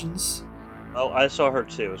delusions. Oh, I saw her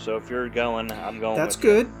too. So if you're going, I'm going. That's with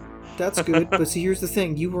you. good. That's good. But see, here's the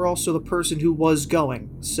thing. You were also the person who was going.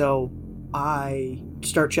 So I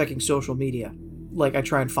start checking social media. Like, I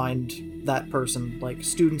try and find that person. Like,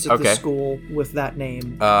 students at this school with that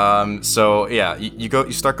name. So, yeah,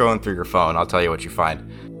 you start going through your phone. I'll tell you what you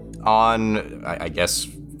find. On, I guess,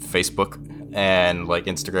 Facebook and, like,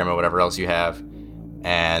 Instagram or whatever else you have.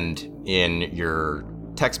 And in your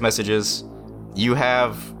text messages, you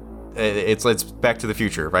have... It's Back to the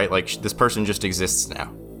Future, right? Like, this person just exists now.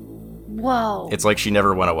 Whoa. It's like she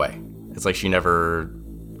never went away. It's like she never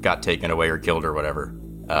got taken away or killed or whatever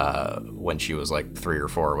when she was like 3 or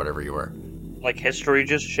 4 or whatever you were. Like history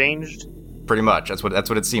just changed? Pretty much. That's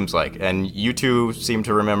what it seems like. And you two seem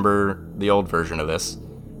to remember the old version of this.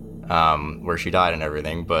 where she died and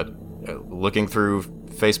everything, but looking through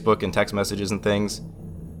Facebook and text messages and things,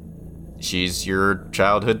 she's your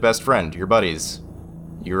childhood best friend, your buddies.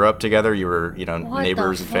 You were up together, you were, What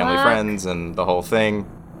neighbors the and family fuck? friends and the whole thing.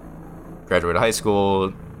 Graduated high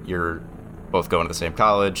school, you're both going to the same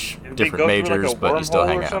college, Did we different go through, majors, like, a but you still wormhole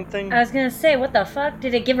hang or out. something? I was gonna say, what the fuck?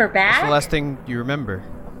 Did it give her back? What's the last thing you remember?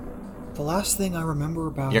 The last thing I remember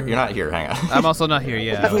about You're her... not here, hang on. I'm also not here,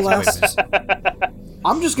 yeah. The last-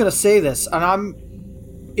 I'm just gonna say this, and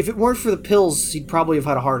if it weren't for the pills, he'd probably have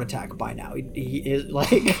had a heart attack by now. He is,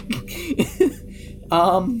 like...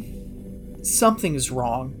 Something is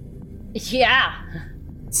wrong. Yeah.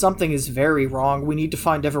 Something is very wrong. We need to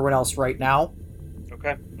find everyone else right now.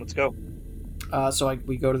 Okay, let's go. So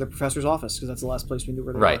we go to the professor's office, because that's the last place we knew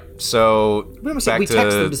where they were. Right, so Wait a second, back we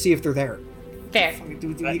text them to... to see if they're there. Fair.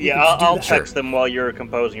 I'll that. text them while you're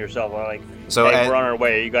composing yourself. I'm like, So hey, at- we're on our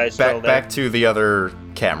way. Are you guys still there? Back to the other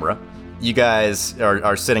camera. You guys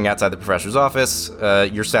are sitting outside the professor's office.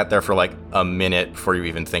 You're sat there for like a minute before you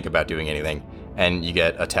even think about doing anything, and you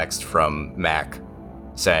get a text from Mac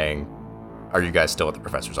saying, "Are you guys still at the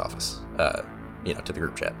professor's office?" To the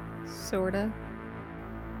group chat. Sorta.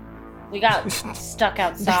 We got stuck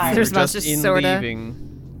outside. There's We're just just in sorta. leaving.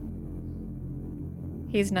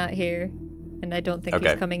 He's not here, and I don't think Okay.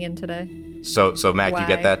 he's coming in today. So Mac, you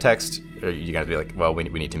get Why? that text? Or you gonna be like, "Well, we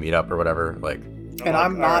need to meet up" or whatever? Like, And like,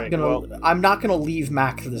 I'm not alright, gonna. well- I'm not gonna leave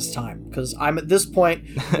Mac this time, because I'm at this point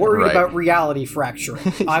worried Right. about reality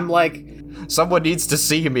fracturing. I'm like, someone needs to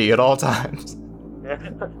see me at all times.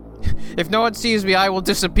 If no one sees me, I will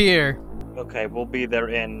disappear. Okay, we'll be there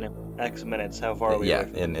in X minutes. How far are we Yeah,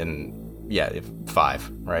 away from? if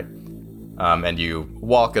 5, right? And you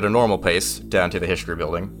walk at a normal pace down to the history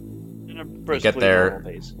building. In a get briskly there.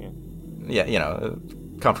 normal pace, yeah. Yeah, a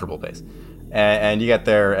comfortable pace. And you get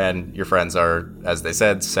there, and your friends are, as they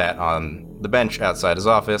said, sat on the bench outside his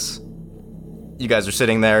office. You guys are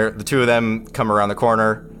sitting there. The two of them come around the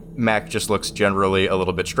corner. Mac just looks generally a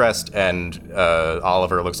little bit stressed, and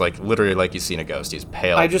Oliver looks literally like he's seen a ghost. He's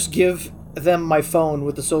pale. I just give them my phone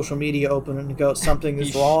with the social media open and go, something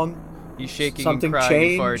is wrong. He's shaking Something and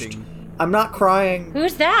crying changed. and farting. I'm not crying.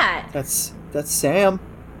 Who's that? That's Sam.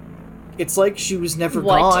 It's like she was never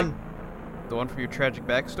What? gone. The one from your tragic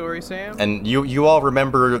backstory, Sam? And you all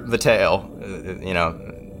remember the tale.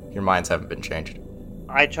 Your minds haven't been changed.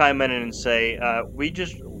 I chime in and say, we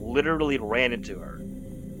just literally ran into her,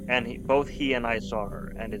 and both he and I saw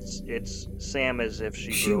her, and it's Sam as if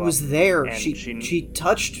she She grew was up, there. and She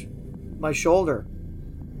touched my shoulder.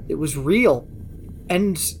 It was real.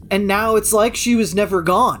 And now it's like she was never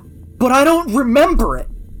gone. But I don't remember it.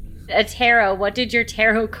 A tarot. What did your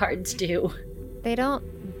tarot cards do? They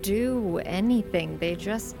don't do anything. They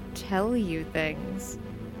just tell you things.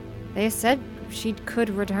 They said she could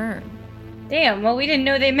return. Damn, well, we didn't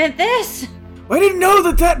know they meant this. I didn't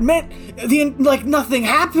know that meant nothing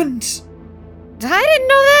happened. I didn't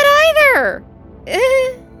know that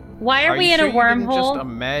either. Why are we you in sure a you didn't wormhole? just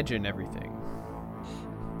imagine everything?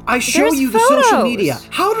 I show There's you the social photos. media.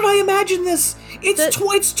 How did I imagine this? It's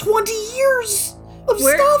 20 years of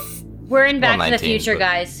We're- stuff. We're in Back Well, to the 19, Future, but-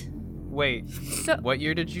 guys. Wait, So- what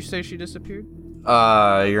year did you say she disappeared?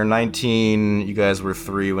 You're 19. You guys were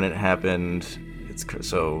 3 when it happened. It's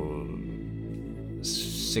so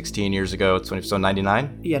 16 years ago. So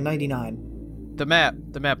 99. Yeah, 99. The map.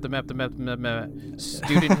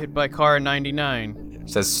 Student hit by car in 99. It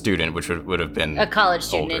says student, which would have been A college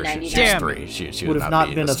student older. in She's 99. Damn. 3. She Would have not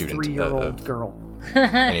be been a student, 3-year-old girl.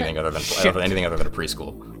 anything other than a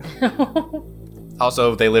preschool.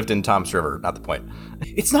 Also, they lived in Tom's River. Not the point.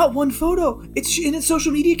 It's not one photo. It's in its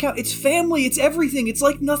social media account. It's family. It's everything. It's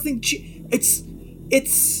like nothing. It's.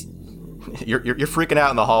 You're freaking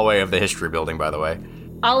out in the hallway of the history building, by the way.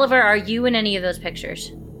 Oliver, are you in any of those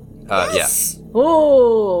pictures? Yes.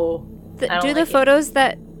 Oh. I don't Do like the it. photos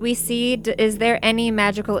that we see, is there any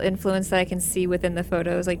magical influence that I can see within the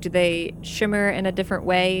photos? Like, do they shimmer in a different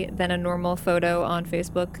way than a normal photo on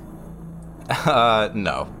Facebook?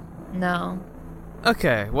 No. No.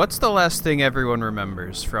 Okay, what's the last thing everyone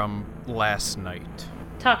remembers from last night?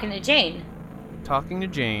 Talking to Jane. Talking to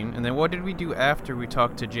Jane, and then what did we do after we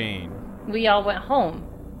talked to Jane? We all went home.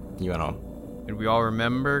 You went home. Did we all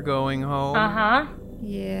remember going home? Uh-huh.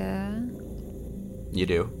 Yeah. You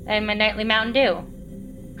do. And my nightly Mountain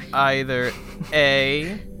Dew. Either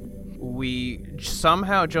A, we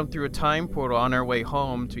somehow jumped through a time portal on our way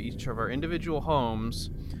home to each of our individual homes,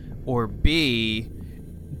 or B,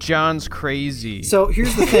 John's crazy. So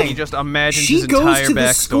here's the He thing. just imagined She his goes entire to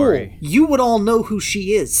this school. backstory. You would all know who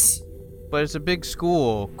she is. But it's a big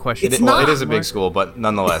school, question. It's Well, not. it is a big school, but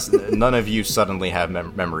nonetheless, none of you suddenly have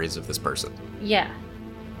memories of this person. Yeah.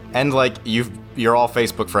 And, like, you're all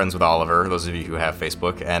Facebook friends with Oliver, those of you who have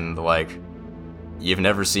Facebook, and, like, you've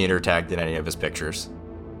never seen her tagged in any of his pictures.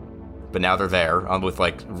 But now they're there, with,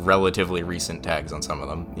 like, relatively recent tags on some of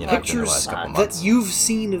them, you know, in the last couple months. That you've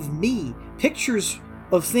seen of me. Pictures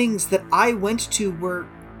of things that I went to were...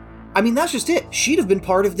 I mean, that's just it. She'd have been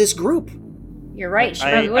part of this group. You're right. She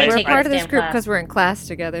I- probably would I- have We're taken part of this damn group class. because we're in class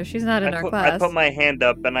together. She's not in our I class. put my hand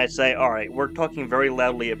up and I say, all right, we're talking very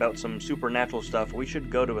loudly about some supernatural stuff. We should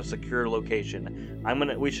go to a secure location.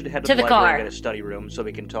 We should head to, To the the library car. and get a study room so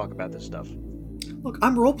we can talk about this stuff. Look,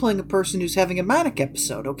 I'm role-playing a person who's having a manic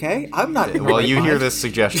episode, okay? I'm not... in my Well, right you hear mind. this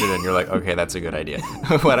suggestion and you're like, okay, that's a good idea.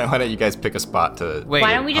 why don't you guys pick a spot to... Wait,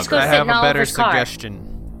 Why don't we just go I sit have in a better Oliver's car? suggestion.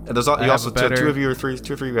 There's I you also have a better- two of you or three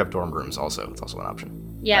of you have dorm rooms also. It's also an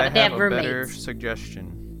option. Yeah, I but they have a better roommates.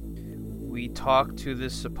 suggestion. We talk to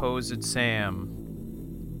this supposed Sam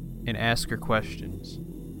and ask her questions.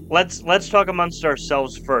 Let's talk amongst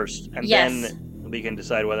ourselves first, and Yes. then we can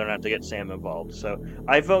decide whether or not to get Sam involved. So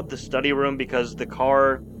I vote the study room because the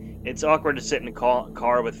car, it's awkward to sit in a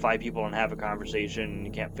car with 5 people and have a conversation, and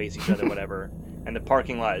you can't face each other, whatever. And the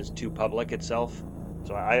parking lot is too public itself.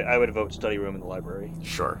 So I would vote study room in the library.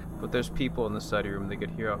 Sure. But there's people in the study room. They could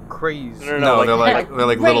hear how crazy. No, they're like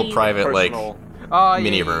little Great. private Personal, Oh, yeah,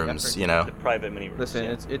 mini yeah, rooms, yeah. you know, the private mini rooms. Listen,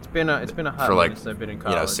 yeah. it's been a hot for like minute since I've been in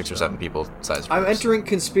college. 6 or so- 7 people size. I'm rooms. entering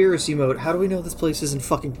conspiracy mode. How do we know this place isn't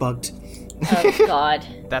fucking bugged? Oh, God.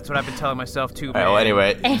 That's what I've been telling myself too, All man. right, well,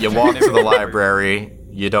 anyway, you walk to the library.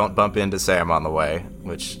 You don't bump into Sam on the way,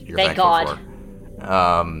 which you're Thank thankful God.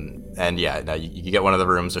 for. And yeah, now you get one of the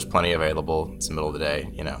rooms. There's plenty available. It's the middle of the day,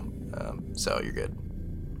 you know, so you're good.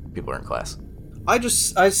 People are in class. I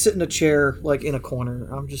sit in a chair, like, in a corner.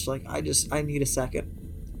 I'm just like, I need a second.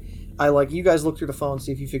 You guys look through the phone,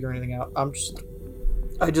 see if you figure anything out.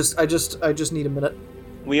 I just need a minute.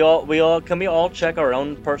 Can we all check our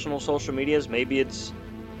own personal social medias? Maybe it's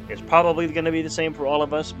probably going to be the same for all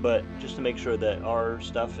of us, but just to make sure that our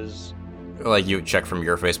stuff is... Like, you check from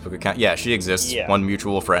your Facebook account. Yeah, she exists. Yeah. One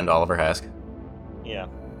mutual friend, Oliver Hask. Yeah.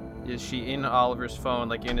 Is she in Oliver's phone,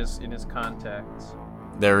 like in his contacts?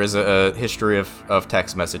 There is a history of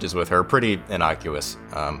text messages with her. Pretty innocuous.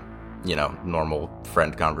 You know, normal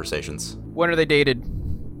friend conversations. When are they dated?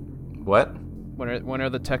 What? When are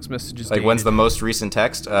the text messages Like, dated? when's the most recent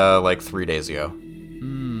text? Like 3 days ago.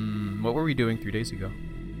 What were we doing 3 days ago?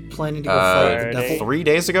 Planning to go fight the Friday. devil. 3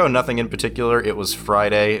 days ago? Nothing in particular. It was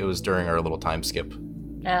Friday. It was during our little time skip.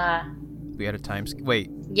 We had a time skip. Wait.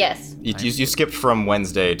 Yes. You skipped from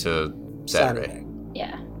Wednesday to Saturday.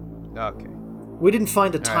 Yeah. Okay. We didn't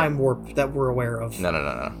find a right. time warp that we're aware of. No.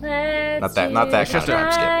 Let's Not that It's just kind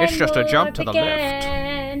of time skip. It's just a jump to the left.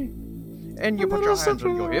 again. And you put your hands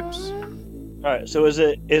on your hips. All right. So is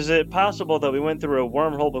it possible that we went through a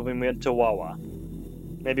wormhole but we went to Wawa?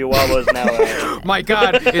 Maybe Wawa's now. My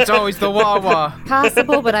God, it's always the Wawa.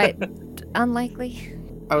 Possible, but unlikely.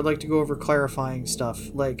 I would like to go over clarifying stuff.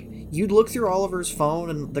 Like, you'd look through Oliver's phone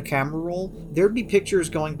and the camera roll, there'd be pictures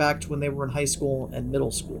going back to when they were in high school and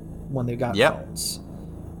middle school, when they got Yep. phones.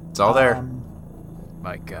 It's all there.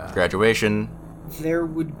 My God. Graduation. There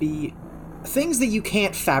would be things that you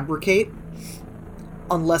can't fabricate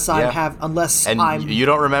unless Yeah. unless And I'm... you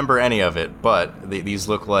don't remember any of it, but these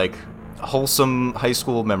look like wholesome high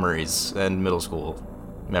school memories and middle school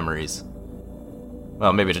memories.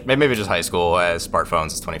 Well, maybe just high school, as smartphones.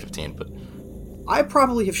 It's 2015, but I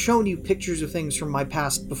probably have shown you pictures of things from my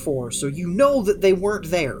past before, so you know that they weren't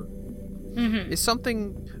there. Is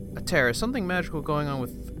something, Tara, something magical going on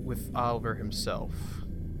with Oliver himself?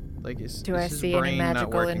 Like, is Do I his see any brain not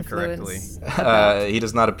magical working correctly? influence? he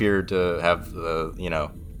does not appear to have He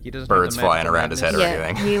doesn't have birds the flying magical around his head or madness? Yeah,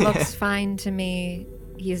 anything. he looks fine to me.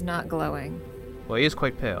 He's not glowing. Well, he is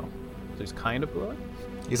quite pale. So he's kind of glowing?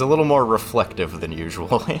 He's a little more reflective than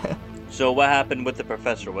usual. So what happened with the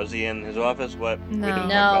professor? Was he in his office? What? We No. didn't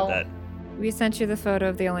No. talk about that. We sent you the photo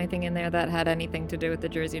of the only thing in there that had anything to do with the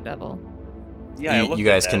Jersey Devil. Yeah, I looked you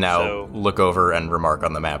guys at can that, now so- look over and remark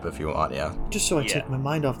on the map if you want. Yeah. Just so I Yeah. take my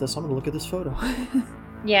mind off this, I'm gonna look at this photo.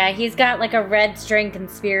 Yeah, he's got like a red string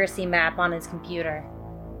conspiracy map on his computer.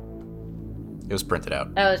 It was printed out.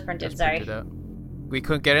 Oh, it was printed, That's sorry. printed out. We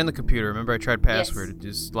couldn't get in the computer. Remember, I tried password. It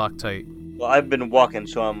just locked tight. Well, I've been walking,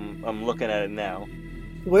 so I'm looking at it now.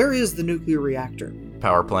 Where is the nuclear reactor?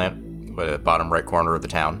 Power plant, bottom right corner of the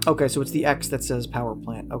town. Okay, so it's the X that says power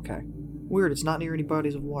plant. Okay. Weird, it's not near any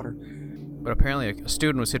bodies of water. But apparently, a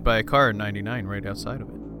student was hit by a car in '99 right outside of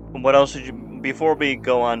it. What else did you? Before we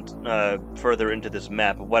go on further into this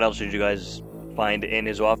map, what else did you guys find in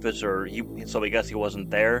his office, or so we guess he wasn't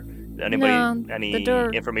there? Anybody, No, any the door-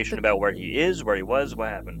 information about where he is, where he was, what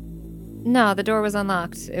happened? No, the door was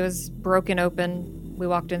unlocked. It was broken open. We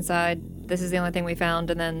walked inside. This is the only thing we found,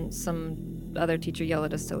 and then some other teacher yelled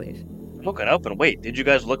at us to leave. Broken open. Wait, did you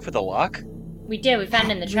guys look for the lock? We did. We found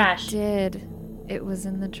it in the trash. We did. It was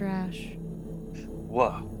in the trash.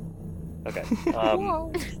 Whoa. Okay.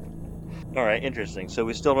 All right, interesting. So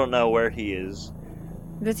we still don't know where he is.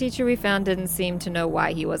 The teacher we found didn't seem to know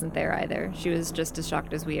why he wasn't there either. She was just as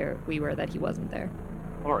shocked as we were that he wasn't there.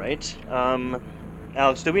 All right.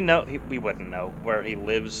 Alex, do we know? We wouldn't know where he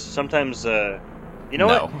lives. Sometimes, you know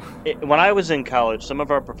No. what? When I was in college, some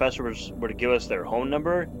of our professors were to give us their home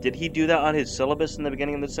number. Did he do that on his syllabus in the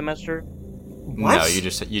beginning of the semester? What? No, you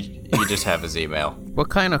just have his email. What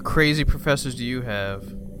kind of crazy professors do you have?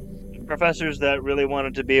 Professors that really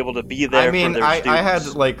wanted to be able to be there I mean, for their I students.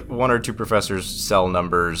 had like one or two professors sell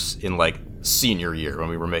numbers in like senior year when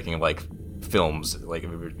we were making like films. Like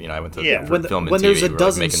I went to Yeah. for film and when TV. there's a we were, like,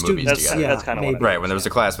 dozen making movies students, together. That's kinda what maybe. Right, when there was a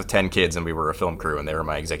class with 10 kids and we were a film crew and they were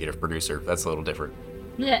my executive producer. That's a little different.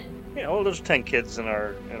 Yeah. Yeah, well, there's 10 kids in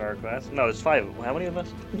our class. No, there's 5. How many of us?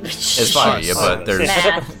 It's fine, yeah, but there's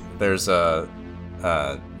Math. there's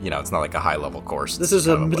it's not like a high level course. This is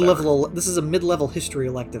a Whatever. mid-level. This is a mid-level history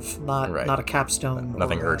elective, not Right. not a capstone.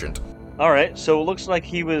 Nothing or, urgent. All right, so it looks like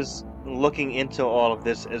he was looking into all of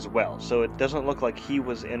this as well. So it doesn't look like he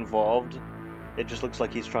was involved. It just looks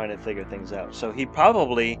like he's trying to figure things out. So he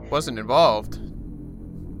probably Wasn't involved. Does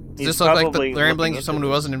he's this look like probably the ramblings looking of someone who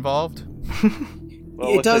into wasn't involved?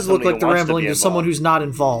 Well, It does look somebody like the who wants to rambling be of someone involved. who's not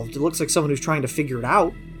involved. It looks like someone who's trying to figure it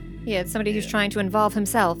out, Yeah, it's somebody who's trying to involve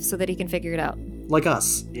himself so that he can figure it out. like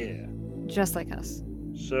us. Yeah. Just like us.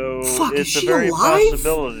 So Fuck, is it's a she very alive?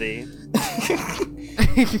 possibility.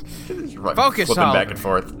 Focus, Flipping back Oliver. and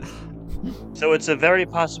forth. So it's a very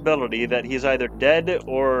possibility that he's either dead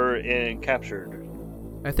or captured.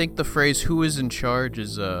 I think the phrase "who is in charge"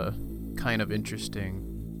 is kind of interesting.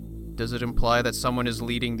 Does it imply that someone is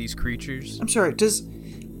leading these creatures? I'm sorry.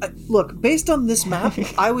 Look, based on this map,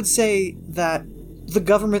 I would say that the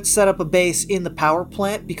government set up a base in the power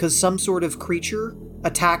plant because some sort of creature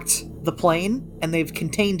attacked the plane, and they've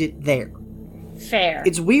contained it there. Fair.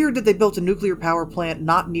 It's weird that they built a nuclear power plant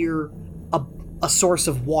not near a source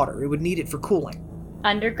of water. It would need it for cooling.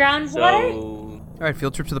 Underground water? All right,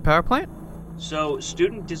 field trip to the power plant. So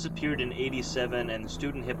student disappeared in 87 and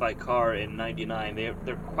student hit by car in 99.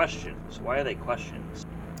 They're questions. Why are they questions?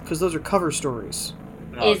 Because those are cover stories.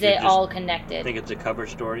 No, Is they it just all connected? think it's a cover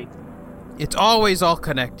story? It's always all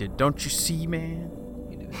connected, don't you see, man?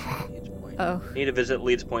 Oh. Need to visit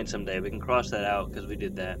Leeds Point someday. We can cross that out because we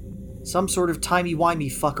did that. Some sort of timey-wimey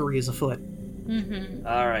fuckery is afoot. Mm-hmm.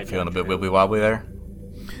 All right. Feeling a bit wibbly wobbly there.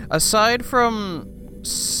 Aside from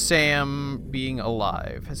Sam being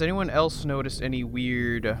alive, has anyone else noticed any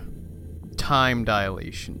weird time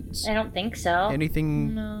dilations? I don't think so.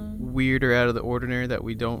 Anything No. weird or out of the ordinary that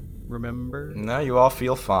we don't remember? No, you all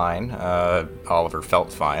feel fine. Oliver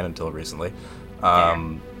felt fine until recently.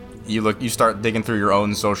 You start digging through your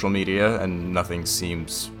own social media, and nothing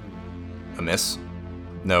seems amiss.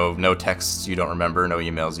 No texts you don't remember, no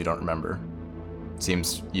emails you don't remember.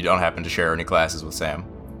 Seems you don't happen to share any classes with Sam.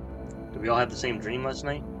 Did we all have the same dream last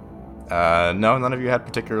night? No, none of you had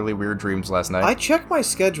particularly weird dreams last night. I checked my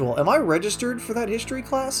schedule. Am I registered for that history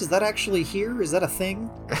class? Is that actually here? Is that a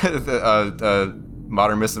thing?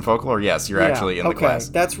 Modern Myth and Folklore? Yes, you're actually in the class.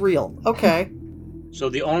 That's real. Okay. So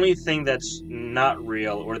the only thing that's not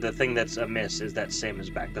real, or the thing that's amiss, is that Sam is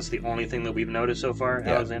back. That's the only thing that we've noticed so far,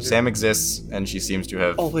 Yeah, Alexander? Sam exists, and she seems to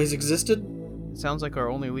have... Always existed? Sounds like our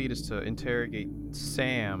only lead is to interrogate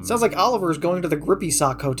Sam. Sounds like Oliver's going to the Grippy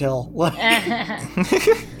Sock Hotel. Well,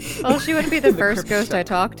 she wouldn't be the first ghost I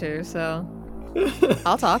talk to, so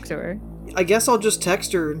I'll talk to her. I guess I'll just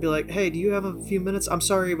text her and be like, hey, do you have a few minutes? I'm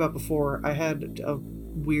sorry about before. I had a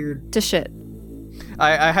weird... To shit.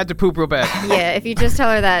 I had to poop real bad. Yeah, if you just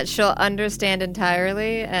tell her that, she'll understand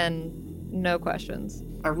entirely and no questions.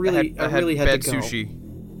 I really had had bad to go. sushi.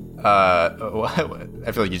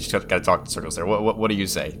 I feel like you just gotta talk in circles there. What do you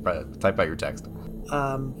say? Type out your text.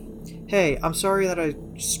 Hey, I'm sorry that I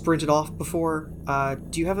sprinted off before.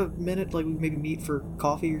 Do you have a minute? Like, we maybe meet for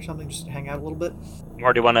coffee or something? Just hang out a little bit?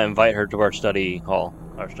 Or do you want to invite her to our study hall,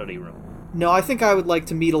 our study room? No, I think I would like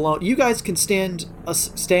to meet alone. You guys can stand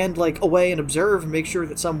like away and observe and make sure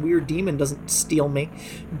that some weird demon doesn't steal me.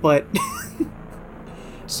 But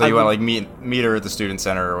So you want to like meet her at the student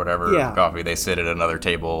center or whatever Yeah. for coffee. They sit at another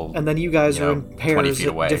table. and then you guys You are know, in 20 pairs feet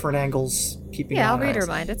at away. different angles, keeping Yeah, I'll an eye. read her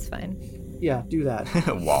mind. It's fine. Yeah, do that.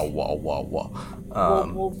 Wah, wah, wah, wah.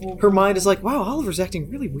 Her mind is like, wow, Oliver's acting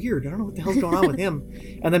really weird. I don't know what the hell's going on with him.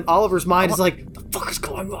 And then Oliver's mind is like, the fuck is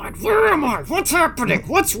going on? Where am I? What's happening?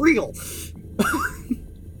 What's real?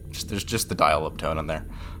 There's just the dial-up tone in there.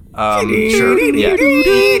 Sure, yeah.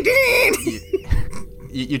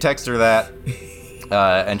 You text her that,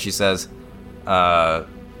 and she says, LOL,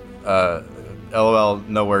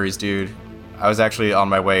 no worries, dude. I was actually on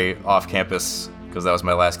my way off campus because that was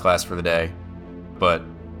my last class for the day, but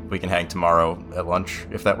we can hang tomorrow at lunch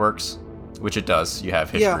if that works, which it does. You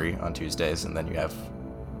have history on Tuesdays, and then you have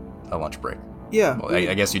a lunch break. Yeah. Well,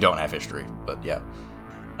 I guess you don't have history, but yeah.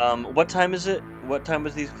 What time is it? What time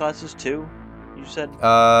was these classes? 2? You said?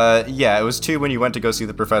 Yeah, it was 2 when you went to go see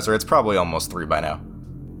the professor. It's probably almost 3 by now.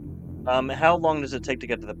 How long does it take to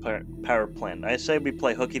get to the power plant? I say we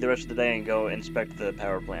play hooky the rest of the day and go inspect the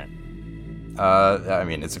power plant. I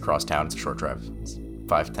mean, it's across town. It's a short drive. It's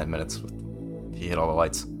 5-10 minutes if you hit all the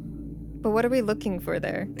lights. But what are we looking for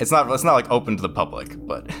there? It's not like open to the public,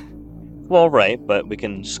 but Well, right, but we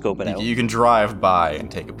can scope it out. you can drive by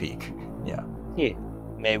and take a peek. Yeah. Yeah,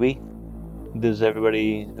 maybe. Does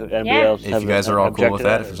anybody Yeah. else If have you guys an are all cool object with to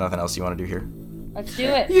that, if there's nothing else you want to do here. Let's do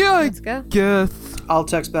it. Yeah, I Let's go. guess. I'll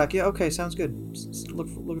text back. Yeah, okay, sounds good.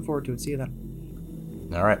 Looking forward to it. See you then.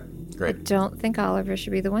 All right, I great. don't think Oliver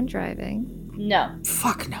should be the one driving. No.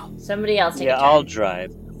 Fuck no. Somebody else take a Yeah, turn. I'll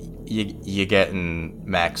drive. You get in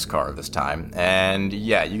Mac's car this time, and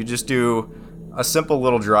yeah, you just do a simple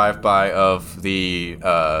little drive-by of the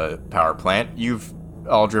power plant. You've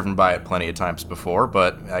all driven by it plenty of times before,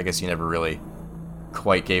 but I guess you never really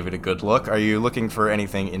quite gave it a good look. Are you looking for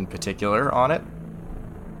anything in particular on it?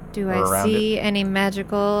 Do Or I around see any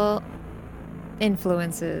magical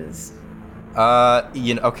influences?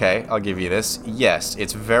 Okay, I'll give you this. Yes,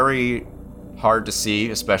 it's very hard to see,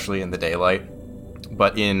 especially in the daylight,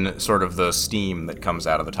 but in sort of the steam that comes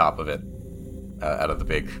out of the top of it, out of the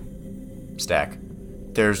big stack,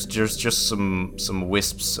 there's just some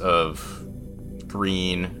wisps of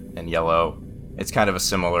green and yellow. It's kind of a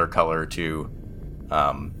similar color to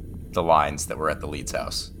the lines that were at the Leeds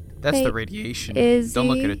house. That's Hey, the radiation. Izzy? Don't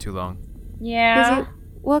look at it too long. Yeah.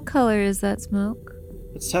 What color is that smoke?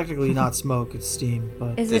 It's technically not smoke, it's steam,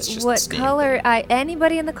 but Is It's it just what steam. color?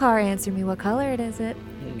 Anybody in the car answer me. What color is it?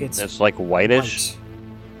 it's like whitish. white.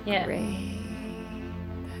 Yeah. Gray.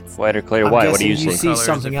 White or clear I'm white. What do guessing you you see? see What color is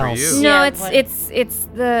something it for else. you? No, Yeah, it's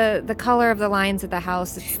the color of the lines at the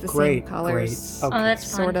house. It's the Great, same colors. great. Okay. Oh, that's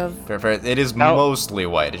Sort fun. of. Fair. It is How- mostly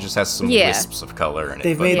white. It just has some Yeah. wisps of color in it,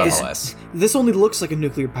 They've but made this. nonetheless. This only looks like a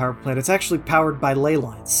nuclear power plant. It's actually powered by ley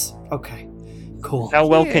lines. Okay, cool. How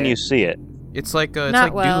well can Cute. you see it? It's like it's Not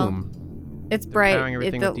like well. Doom. It's They're bright. powering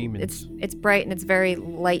everything with demons. It's bright and it's very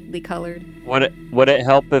lightly colored. Would it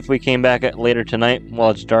help if we came back later tonight while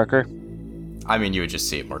it's darker? I mean, you would just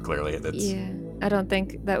see it more clearly. It's Yeah, I don't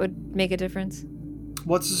think that would make a difference.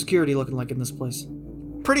 What's the security looking like in this place?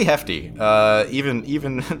 pretty hefty,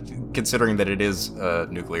 even considering that it is a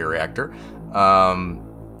nuclear reactor. Fun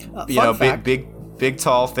fact, big,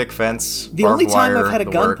 tall, thick fence. the only barbed time wire, I've had a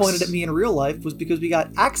the gun works. pointed at me in real life was because we got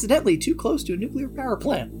accidentally too close to a nuclear power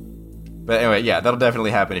plant. But anyway, yeah, that'll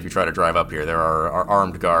definitely happen if you try to drive up here. There are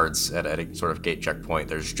armed guards at a sort of gate checkpoint.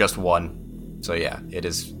 There's just one, so yeah, it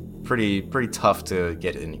is pretty tough to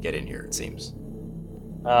get in here. It seems.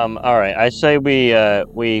 All right. I say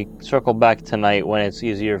we circle back tonight when it's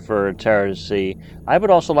easier for Tara to see. I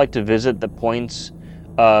would also like to visit the points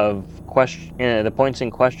of the points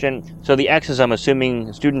in question. So the X's, I'm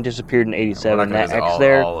assuming, student disappeared in We're '87. not going That to X visit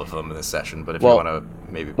there. all of them in this session, but if Well- you want to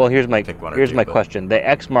maybe Well, here's my pick one or here's two, my but- question. The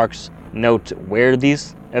X marks note where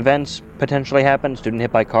these events potentially happened. Student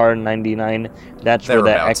hit by car in '99. That's where the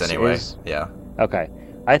Thereabouts X anyway. is. Yeah. Okay.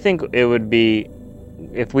 I think it would be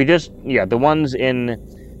if we just the ones in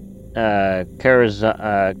Kara's in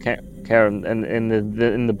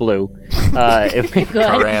the blue. If we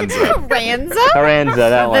Carranza. Ranza? Carranza,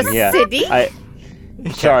 that one, The yeah. city?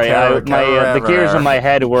 Sorry, the gears in my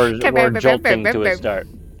head were jolting to a start.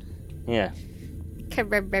 Yeah,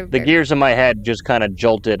 the gears in my head just kind of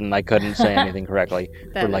jolted, and I couldn't say anything correctly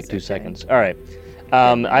That for like is 2 okay. seconds. All right,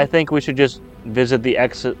 I think we should just visit the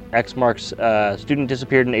X marks. Student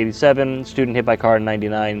disappeared in '87. Student hit by car in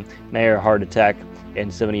 '99. Mayor heart attack in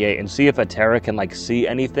 '78, and see if Atera can see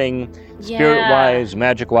anything spirit-wise,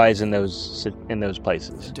 magic-wise in those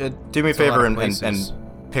places. Do me a It's a lot favor of and places.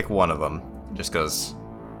 pick one of them, just because,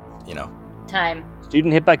 Time.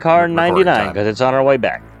 Student hit by car in Recording '99 time. because it's on our way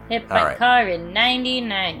back. Hit by Alright. car in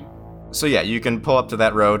 '99. So yeah, you can pull up to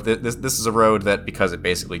that road. This is a road that, because it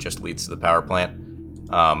basically just leads to the power plant,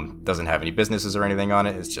 doesn't have any businesses or anything on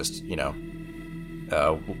it. It's just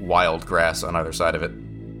wild grass on either side of it,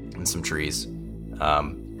 and some trees.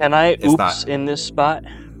 Can I in this spot?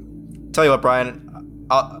 Tell you what, Brian,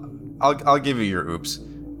 I'll give you your oops.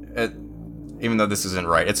 Even though this isn't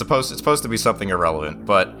right, it's supposed to be something irrelevant.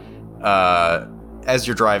 But as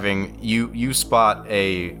you're driving, you spot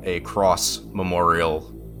a cross memorial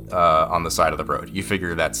on the side of the road. You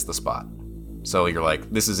figure that's the spot. So you're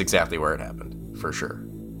like, this is exactly where it happened, for sure.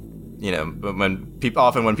 You know, when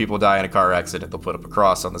people die in a car accident, they'll put up a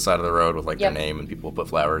cross on the side of the road with their name, and people will put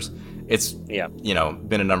flowers. It's been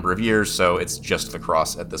a number of years, so it's just the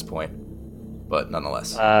cross at this point. But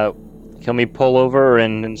nonetheless, can we pull over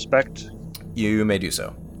and inspect? You may do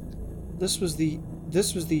so. This was the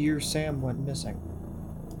year Sam went missing.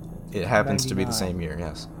 It happens 99. to be the same year,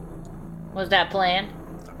 yes. Was that planned?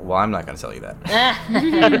 Well, I'm not going to tell you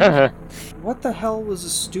that. What the hell was a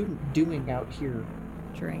student doing out here?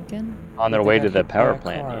 Drinking? On their They way got to the hit by power a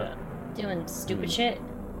plant, car. yeah. Doing stupid shit.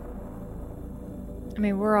 I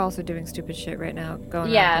mean, we're also doing stupid shit right now,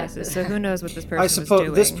 going Yeah. around places. So who knows what this person I was suppose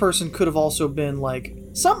doing? this person could have also been like,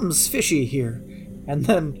 something's fishy here, and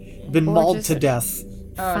then been Or mauled just to death.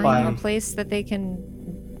 Find by- a place that they can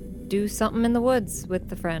do something in the woods with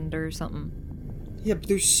the friend or something. Yeah, but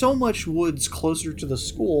there's so much woods closer to the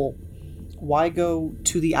school. Why go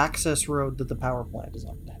to the access road that the power plant is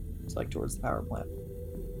on? It's towards the power plant.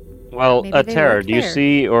 Well, Maybe they Tara, work do you there.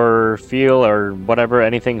 see or feel or whatever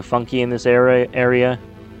anything funky in this area?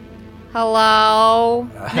 Hello?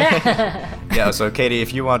 Yeah, so Katie,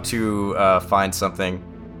 if you want to find something,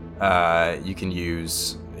 you can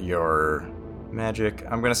use your magic.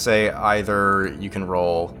 I'm going to say either you can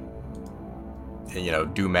roll,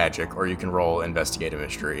 do magic, or you can roll investigate a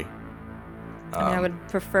mystery. I mean, I would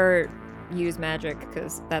prefer use magic,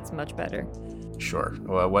 because that's much better. Sure.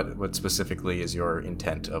 Well, what specifically is your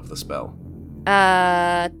intent of the spell?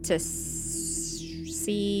 To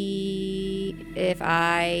see if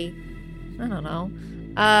I don't know.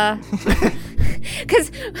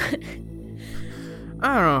 Because I don't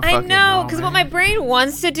know. I know, because what my brain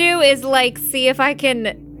wants to do is see if I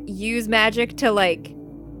can use magic to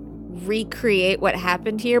recreate what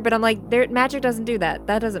happened here, but I'm magic doesn't do that.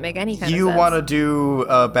 That doesn't make any kind of sense. You want to do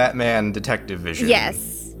Batman detective vision?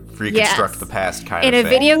 Yes. Reconstruct Yes. the past kind In of a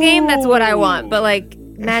thing. video game, that's what I want. But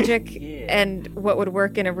magic Yeah. and what would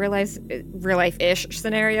work in a real life-ish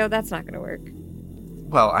scenario, that's not going to work.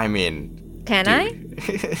 Well, I mean, Can dude.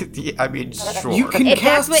 I? Yeah, I mean, sure. You can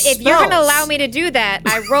cast If you're going to spells. allow me to do that,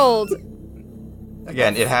 I rolled.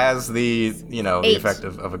 Again, it has the the 8. effect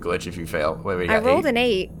of a glitch if you fail. Wait, you I got rolled 8? an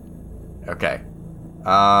 8. Okay.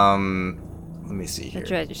 Let me see I here.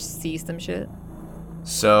 tried to see some shit.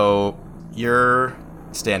 So you're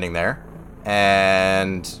standing there,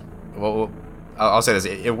 and I'll say this: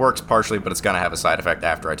 it works partially, but it's gonna have a side effect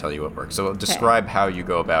after I tell you what works. So describe how you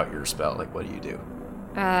go about your spell. What do you do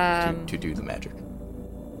to do the magic?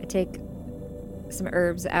 I take some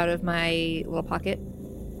herbs out of my little pocket,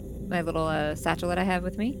 my little satchel that I have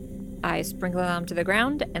with me. I sprinkle them to the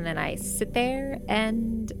ground, and then I sit there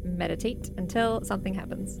and meditate until something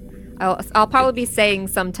happens. I'll probably be saying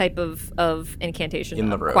some type of incantation In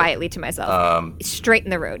the road. quietly to myself. Straight in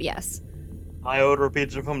the road, yes. I order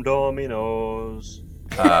pizza from Domino's.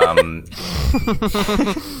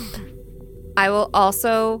 I will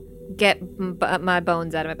also get my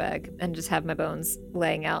bones out of my bag and just have my bones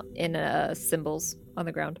laying out in symbols on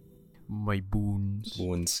the ground. My boons.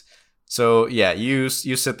 Wounds. So yeah, you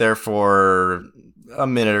sit there for a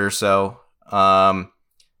minute or so, and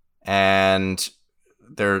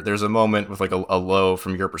there's a moment with a low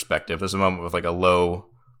from your perspective. There's a moment with a low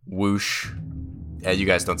whoosh. You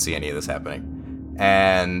guys don't see any of this happening,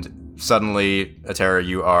 and suddenly, Atera,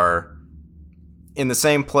 you are in the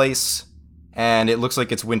same place, and it looks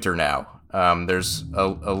like it's winter now. There's a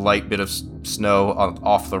light bit of snow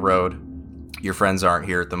off the road. Your friends aren't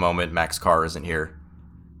here at the moment. Mac's car isn't here.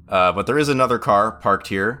 But there is another car parked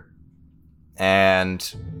here, and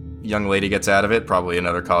a young lady gets out of it, probably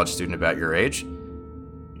another college student about your age,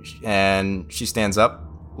 and she stands up,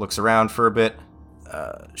 looks around for a bit.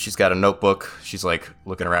 She's got a notebook. She's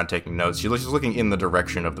looking around, taking notes. She's looking in the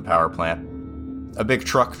direction of the power plant. A big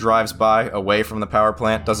truck drives by, away from the power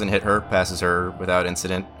plant, doesn't hit her, passes her without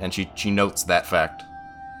incident, and she notes that fact.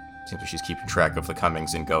 Seems like she's keeping track of the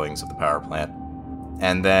comings and goings of the power plant.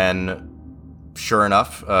 And then, sure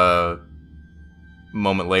enough, a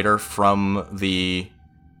moment later, from the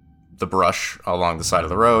brush along the side of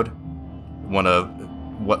the road,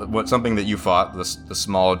 something that you fought, the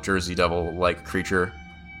small Jersey Devil-like creature,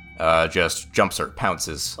 just jumps her,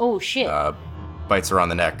 pounces, Oh shit. bites her on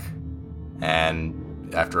the neck,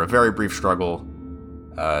 and after a very brief struggle,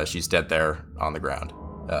 She's dead there on the ground,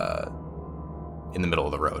 in the middle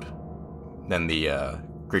of the road. Then the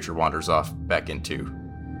creature wanders off back into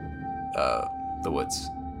the woods.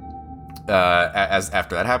 As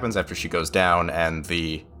after that happens, after she goes down and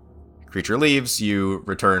the creature leaves, you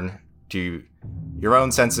return to your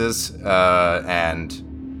own senses, and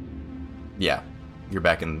yeah, you're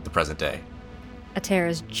back in the present day.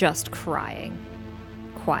 Atera's just crying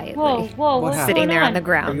quietly. Whoa, what's happened? Sitting going there on on? the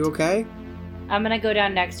ground. Are you okay? I'm gonna go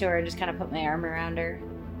down next to her and just kind of put my arm around her.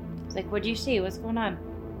 It's like, what'd you see? What's going on?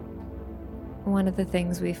 One of the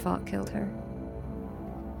things we fought killed her.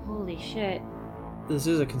 Holy shit. This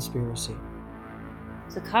is a conspiracy.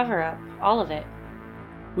 It's a cover-up. All of it.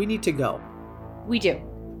 We need to go. We do.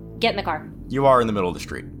 Get in the car. You are in the middle of the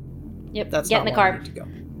street. Yep, That's get not in the where car. we need to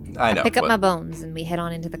go. I know. Pick up but my bones and we head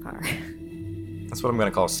on into the car. That's what I'm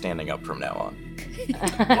gonna call standing up from now on.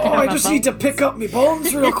 Oh, I just need to pick up my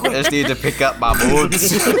bones real I quick. just need to pick up my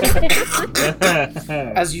bones.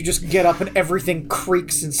 As you just get up and everything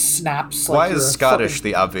creaks and snaps. Why like is you're a Scottish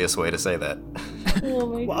fucking- the obvious way to say that? Oh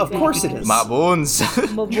my Well, of course it is. My bones.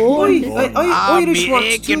 My Oi, boy. Irish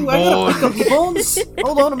works too. I gotta pick up my bones.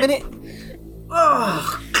 Hold on a minute.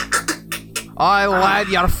 Ugh. Oh, lad,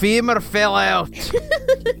 your femur fell out.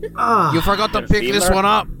 Ah. You forgot to Your pick this femur? one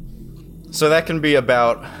up. So that can be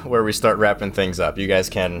about where we start wrapping things up. You guys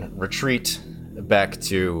can retreat back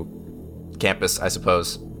to campus, I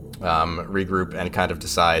suppose, regroup, and kind of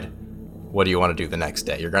decide what do you want to do the next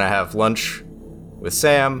day. You're going to have lunch with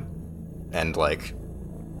Sam and, like,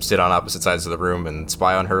 sit on opposite sides of the room and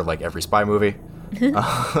spy on her like every spy movie.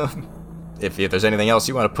 If there's anything else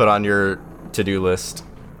you want to put on your to-do list,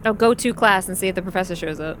 Oh, go to class and see if the professor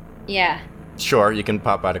shows up. Yeah. sure, you can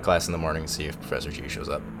pop out of class in the morning and see if Professor G shows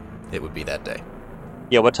up. It would be that day.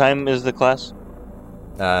 Yeah, what time is the class?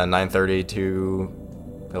 9:30 to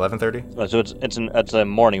 11:30. Oh, so it's a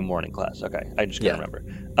morning class. Okay, I just can't Yeah. remember.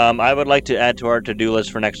 I would like to add to our to-do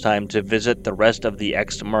list for next time to visit the rest of the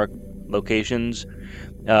X marked locations,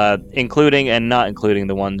 including and not including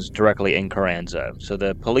the ones directly in Carranza. So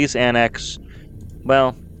the police annex.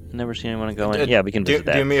 Well, never seen anyone go in. Yeah, we can visit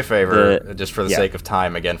that. Do me a favor, The- just for the yeah. sake of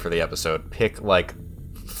time, again for the episode. Pick like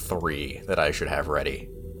 3 that I should have ready.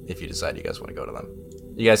 If you decide you guys want to go to them,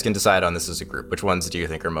 you guys can decide on this as a group. Which ones do you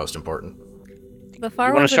think are most important? The far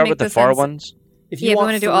You want ones to start would with make the far sense. ones? If Yeah, you we want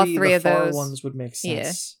wanna do all 3 the of far those. ones would make Yeah.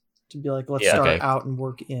 sense. To be like, let's Yeah. start Okay. out and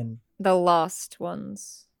work in. The lost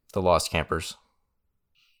ones. The Lost Campers.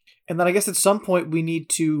 And then I guess at some point we need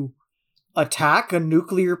to attack a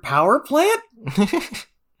nuclear power plant?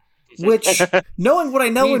 Which, knowing what I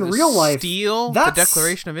know in Mean real life, steal the that's-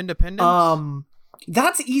 Declaration of Independence.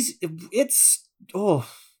 that's easy. It's, oh,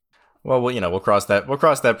 Well, we'll cross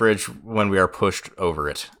that bridge when we are pushed over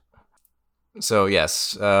it. So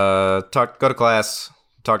yes, go to class,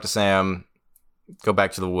 talk to Sam, go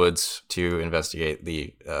back to the woods to investigate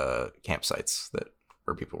the campsites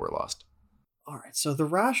where people were lost. all right. So the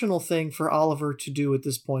rational thing for Oliver to do at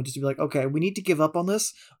this point is to be like, okay, we need to give up on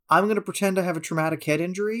this. I'm going to pretend I have a traumatic head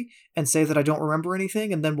injury and say that I don't remember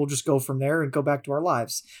anything, and then we'll just go from there and go back to our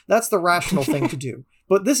lives. That's the rational thing to do.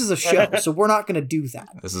 But this is a show, so we're not going to do that.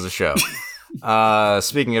 This is a show.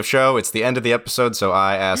 Speaking of show, it's the end of the episode, so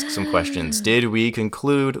I ask some questions. Did we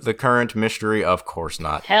conclude the current mystery? Of course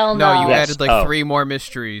not. Hell no. no, you Yes. added like Oh. 3 more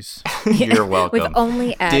mysteries. You're welcome. We've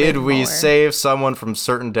only added Did we more. save someone from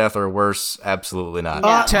certain death or worse? Absolutely not.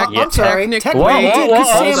 I'm sorry. technically- Technically, Whoa, we whoa, did, whoa, 'cause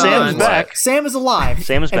whoa, Sam Sam's is back. Sam is alive.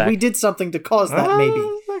 Sam is and back. we did something to cause that, maybe.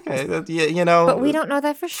 Okay, you know. But we don't know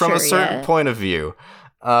that for sure From a certain yet. point of view,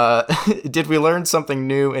 did we learn something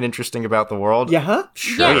new and interesting about the world? Yeah, huh?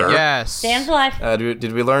 Sure. Yes. Sam's alive.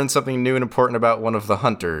 Did we learn something new and important about one of the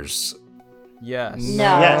hunters? Yes.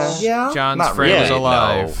 No. Yes. Yeah. John's Not friend really, is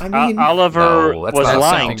alive. no. I mean, Oliver No, that's was not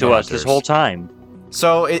lying something to us this hunters. whole time.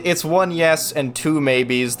 So it's 1 yes and 2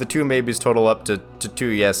 maybes. The 2 maybes total up to 2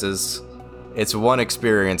 yeses. It's 1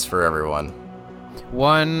 experience for everyone.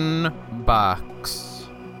 1 box.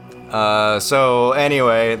 So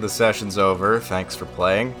anyway, the session's over. Thanks for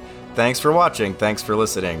playing. Thanks for watching. Thanks for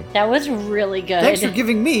listening. That was really good. thanks for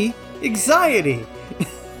giving me anxiety.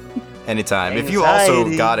 Anytime. If you also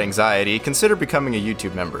Anxiety. got anxiety, consider becoming a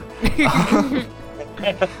YouTube member.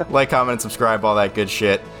 Like, comment, and subscribe, all that good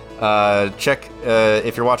shit. Check,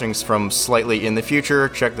 if you're watching from slightly in the future,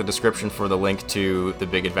 check the description for the link to the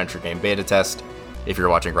Big Adventure Game beta test. If you're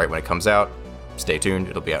watching right when it comes out, stay tuned.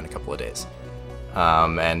 It'll be out in a couple of days.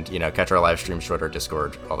 And, catch our live streams, join our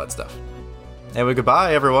Discord, all that stuff. Anyway,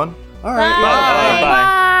 goodbye, everyone. All right. Bye.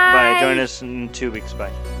 Bye. Bye. Join us in 2 weeks.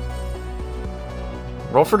 Bye.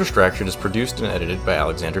 Roll for Distraction is produced and edited by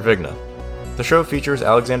Alexander Vigna. The show features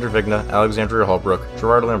Alexander Vigna, Alexandria Holbrook,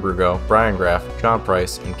 Gerard Lambrugo, Brian Graff, John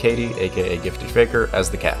Price, and Katie, aka Gifted Faker,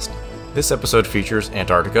 as the cast. This episode features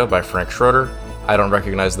Antarctica by Frank Schroeder, I Don't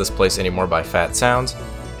Recognize This Place Anymore by Fat Sounds,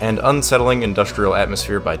 and Unsettling Industrial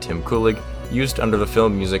Atmosphere by Tim Kulig, used under the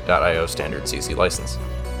filmmusic.io standard CC license.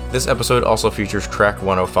 This episode also features track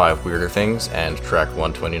 105 Weirder Things and track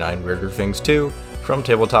 129 Weirder Things 2 from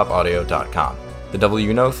tabletopaudio.com. The Devil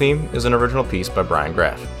You Know theme is an original piece by Brian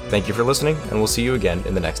Graff. Thank you for listening, and we'll see you again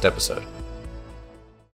in the next episode.